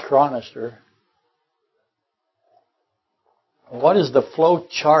not Schronister. What is the flow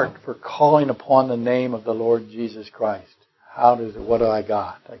chart for calling upon the name of the Lord Jesus Christ? What do I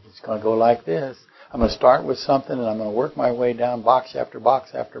got? It's going to go like this. I'm going to start with something and I'm going to work my way down box after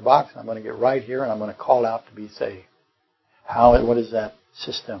box after box. And I'm going to get right here and I'm going to call out to be saved. What is that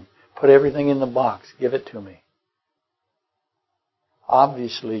system? Put everything in the box. Give it to me.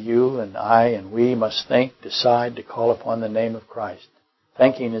 Obviously, you and I and we must think, decide to call upon the name of Christ.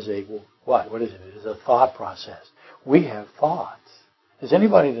 Thinking is a what? What is it? It is a thought process. We have thoughts. Does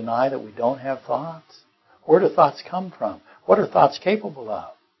anybody deny that we don't have thoughts? Where do thoughts come from? What are thoughts capable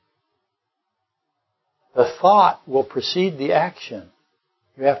of? The thought will precede the action.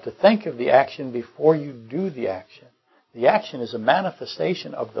 You have to think of the action before you do the action. The action is a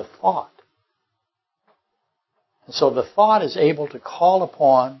manifestation of the thought. And so the thought is able to call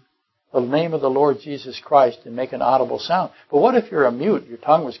upon the name of the Lord Jesus Christ and make an audible sound. But what if you're a mute? Your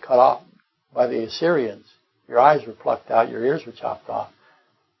tongue was cut off by the Assyrians. Your eyes were plucked out. Your ears were chopped off.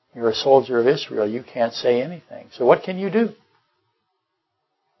 You're a soldier of Israel. You can't say anything. So what can you do?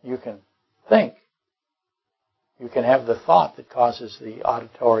 You can think. You can have the thought that causes the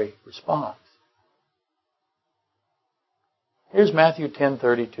auditory response. Here's Matthew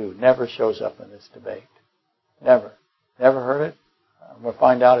 10:32. Never shows up in this debate. Never. Never heard it. I'm going to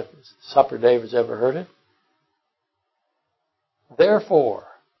find out if Supper Dave has ever heard it. Therefore,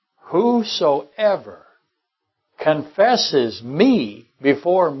 whosoever confesses me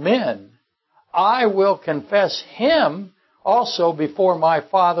before men, I will confess him also before my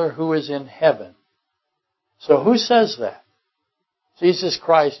Father who is in heaven. So who says that? Jesus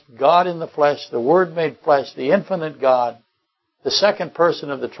Christ, God in the flesh, the Word made flesh, the infinite God, the second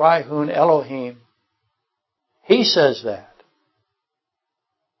person of the triune Elohim. He says that.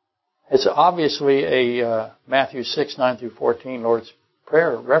 It's obviously a Matthew 6:9-14 Lord's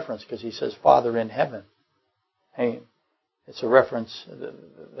Prayer reference because He says, Father in heaven. Hey, it's a reference,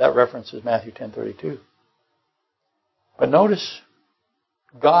 that reference is Matthew 10:32. But notice,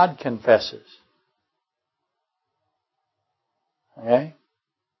 God confesses. Okay?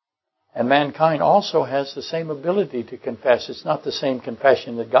 And mankind also has the same ability to confess. It's not the same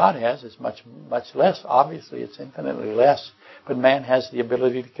confession that God has. It's much, much less. Obviously, it's infinitely less. But man has the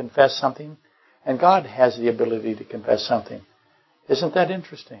ability to confess something, and God has the ability to confess something. Isn't that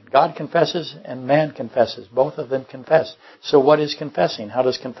interesting? God confesses and man confesses. Both of them confess. So what is confessing? How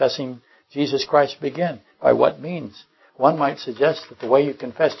does confessing Jesus Christ begin? By what means? One might suggest that the way you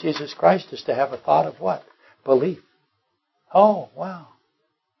confess Jesus Christ is to have a thought of what? Belief. Oh, wow.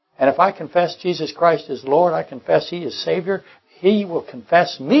 And if I confess Jesus Christ as Lord, I confess He is Savior, He will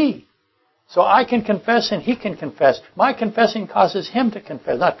confess me. So I can confess and He can confess. My confessing causes Him to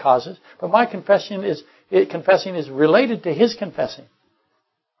confess. Not causes, but my confessing is related to His confessing.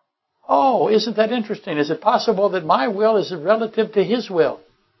 Oh, isn't that interesting? Is it possible that my will is relative to His will?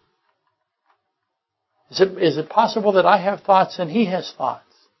 Is it possible that I have thoughts and He has thoughts?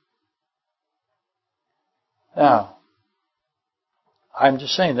 Now, I'm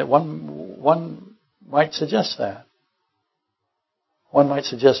just saying that one might suggest that. One might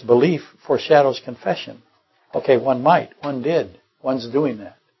suggest belief foreshadows confession. Okay, one might. One did. One's doing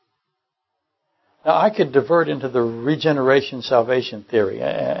that. Now, I could divert into the regeneration salvation theory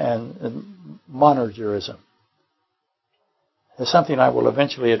and monergism. It's something I will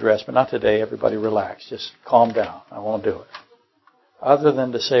eventually address, but not today. Everybody relax. Just calm down. I won't do it. Other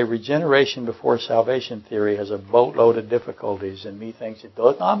than to say regeneration before salvation theory has a boatload of difficulties and methinks it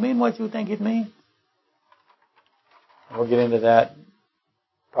does not mean what you think it means. We'll get into that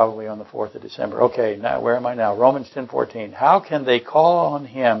probably on the 4th of December. Okay, now where am I now? Romans 10:14. How can they call on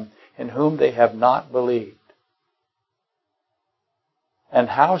him in whom they have not believed? And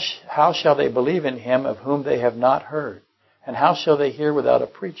how shall they believe in him of whom they have not heard? And how shall they hear without a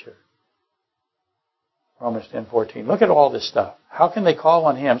preacher? Romans 10:14. Look at all this stuff. How can they call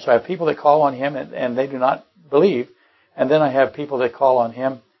on him? So I have people that call on him and they do not believe. And then I have people that call on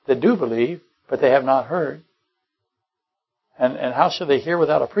him that do believe, but they have not heard. And how shall they hear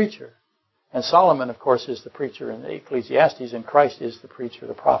without a preacher? And Solomon, of course, is the preacher in Ecclesiastes, and Christ is the preacher,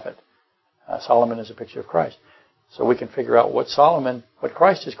 the prophet. Solomon is a picture of Christ. So we can figure out what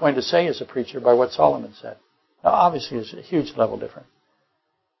Christ is going to say as a preacher by what Solomon said. Now, obviously, it's a huge level different.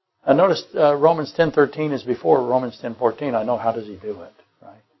 And notice Romans 10:13 is before Romans 10:14. I know how does he do it,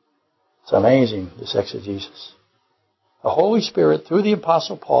 right? It's amazing, this exegesis. The Holy Spirit, through the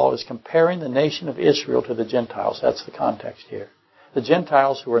Apostle Paul, is comparing the nation of Israel to the Gentiles. That's the context here. The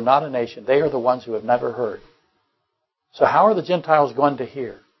Gentiles who are not a nation, they are the ones who have never heard. So how are the Gentiles going to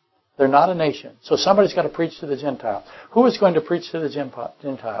hear? They're not a nation. So somebody's got to preach to the Gentiles. Who is going to preach to the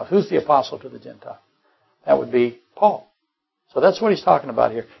Gentiles? Who's the apostle to the Gentiles? That would be Paul. So that's what he's talking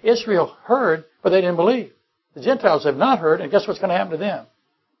about here. Israel heard, but they didn't believe. The Gentiles have not heard, and guess what's going to happen to them?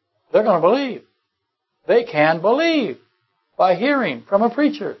 They're going to believe. They can believe by hearing from a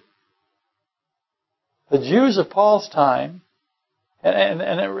preacher. The Jews of Paul's time, and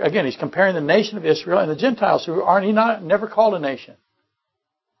again, he's comparing the nation of Israel and the Gentiles who never called a nation.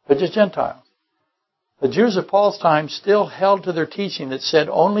 They're just Gentiles. The Jews of Paul's time still held to their teaching that said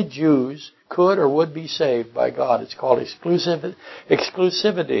only Jews could or would be saved by God. It's called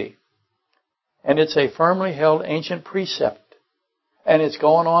exclusivity. And it's a firmly held ancient precept. And it's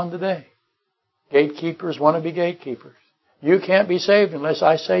going on today. Gatekeepers want to be gatekeepers. You can't be saved unless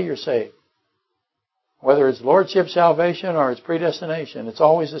I say you're saved. Whether it's lordship salvation or it's predestination, it's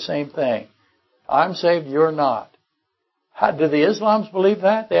always the same thing. I'm saved, you're not. Do the Islams believe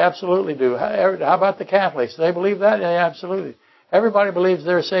that? They absolutely do. How about the Catholics? Do they believe that? They absolutely. Everybody believes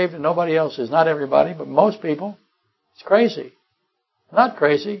they're saved and nobody else is. Not everybody, but most people. It's crazy. Not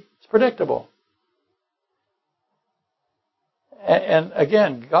crazy. It's predictable. And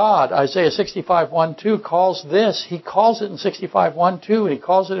again, God, Isaiah 65:1-2 calls this, he calls it in 65:1-2, and he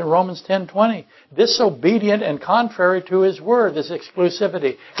calls it in Romans 10:20. Disobedient and contrary to his word, this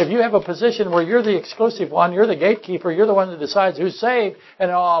exclusivity. If you have a position where you're the exclusive one, you're the gatekeeper, you're the one that decides who's saved,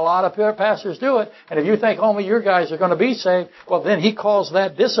 and a lot of pastors do it, and if you think only your guys are going to be saved, well then he calls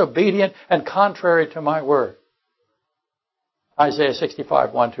that disobedient and contrary to my word. Isaiah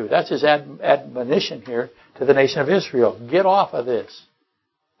 65:1-2. That's his admonition here to the nation of Israel. Get off of this.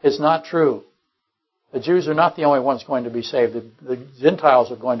 It's not true. The Jews are not the only ones going to be saved. The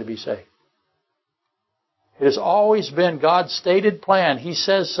Gentiles are going to be saved. It has always been God's stated plan. He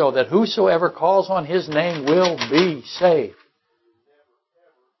says so, that whosoever calls on his name will be saved.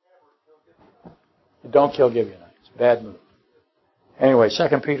 Don't kill Gibeonites. Bad move. Anyway,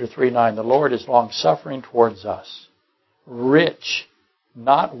 2 Peter 3:9. The Lord is long-suffering towards us, rich,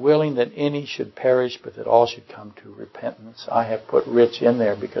 not willing that any should perish, but that all should come to repentance. I have put rich in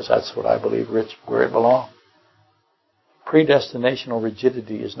there because that's what I believe rich where it belongs. Predestinational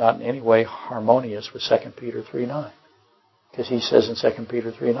rigidity is not in any way harmonious with 2 Peter 3:9. Because he says in 2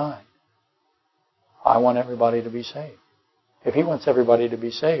 Peter 3:9, I want everybody to be saved. If he wants everybody to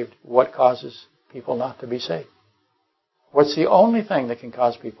be saved, what causes people not to be saved? What's the only thing that can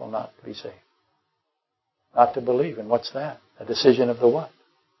cause people not to be saved? Not to believe. And what's that? A decision of the what?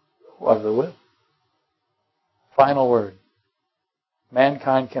 Of the will. Final word.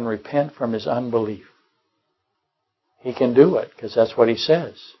 Mankind can repent from his unbelief. He can do it because that's what he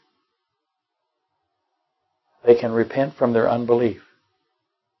says. They can repent from their unbelief.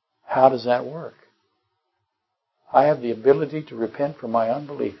 How does that work? I have the ability to repent from my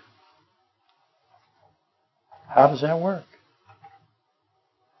unbelief. How does that work?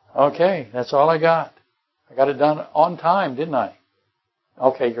 Okay, that's all I got. I got it done on time, didn't I?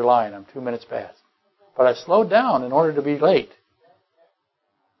 Okay, you're lying. I'm 2 minutes past. But I slowed down in order to be late.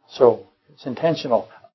 So, it's intentional.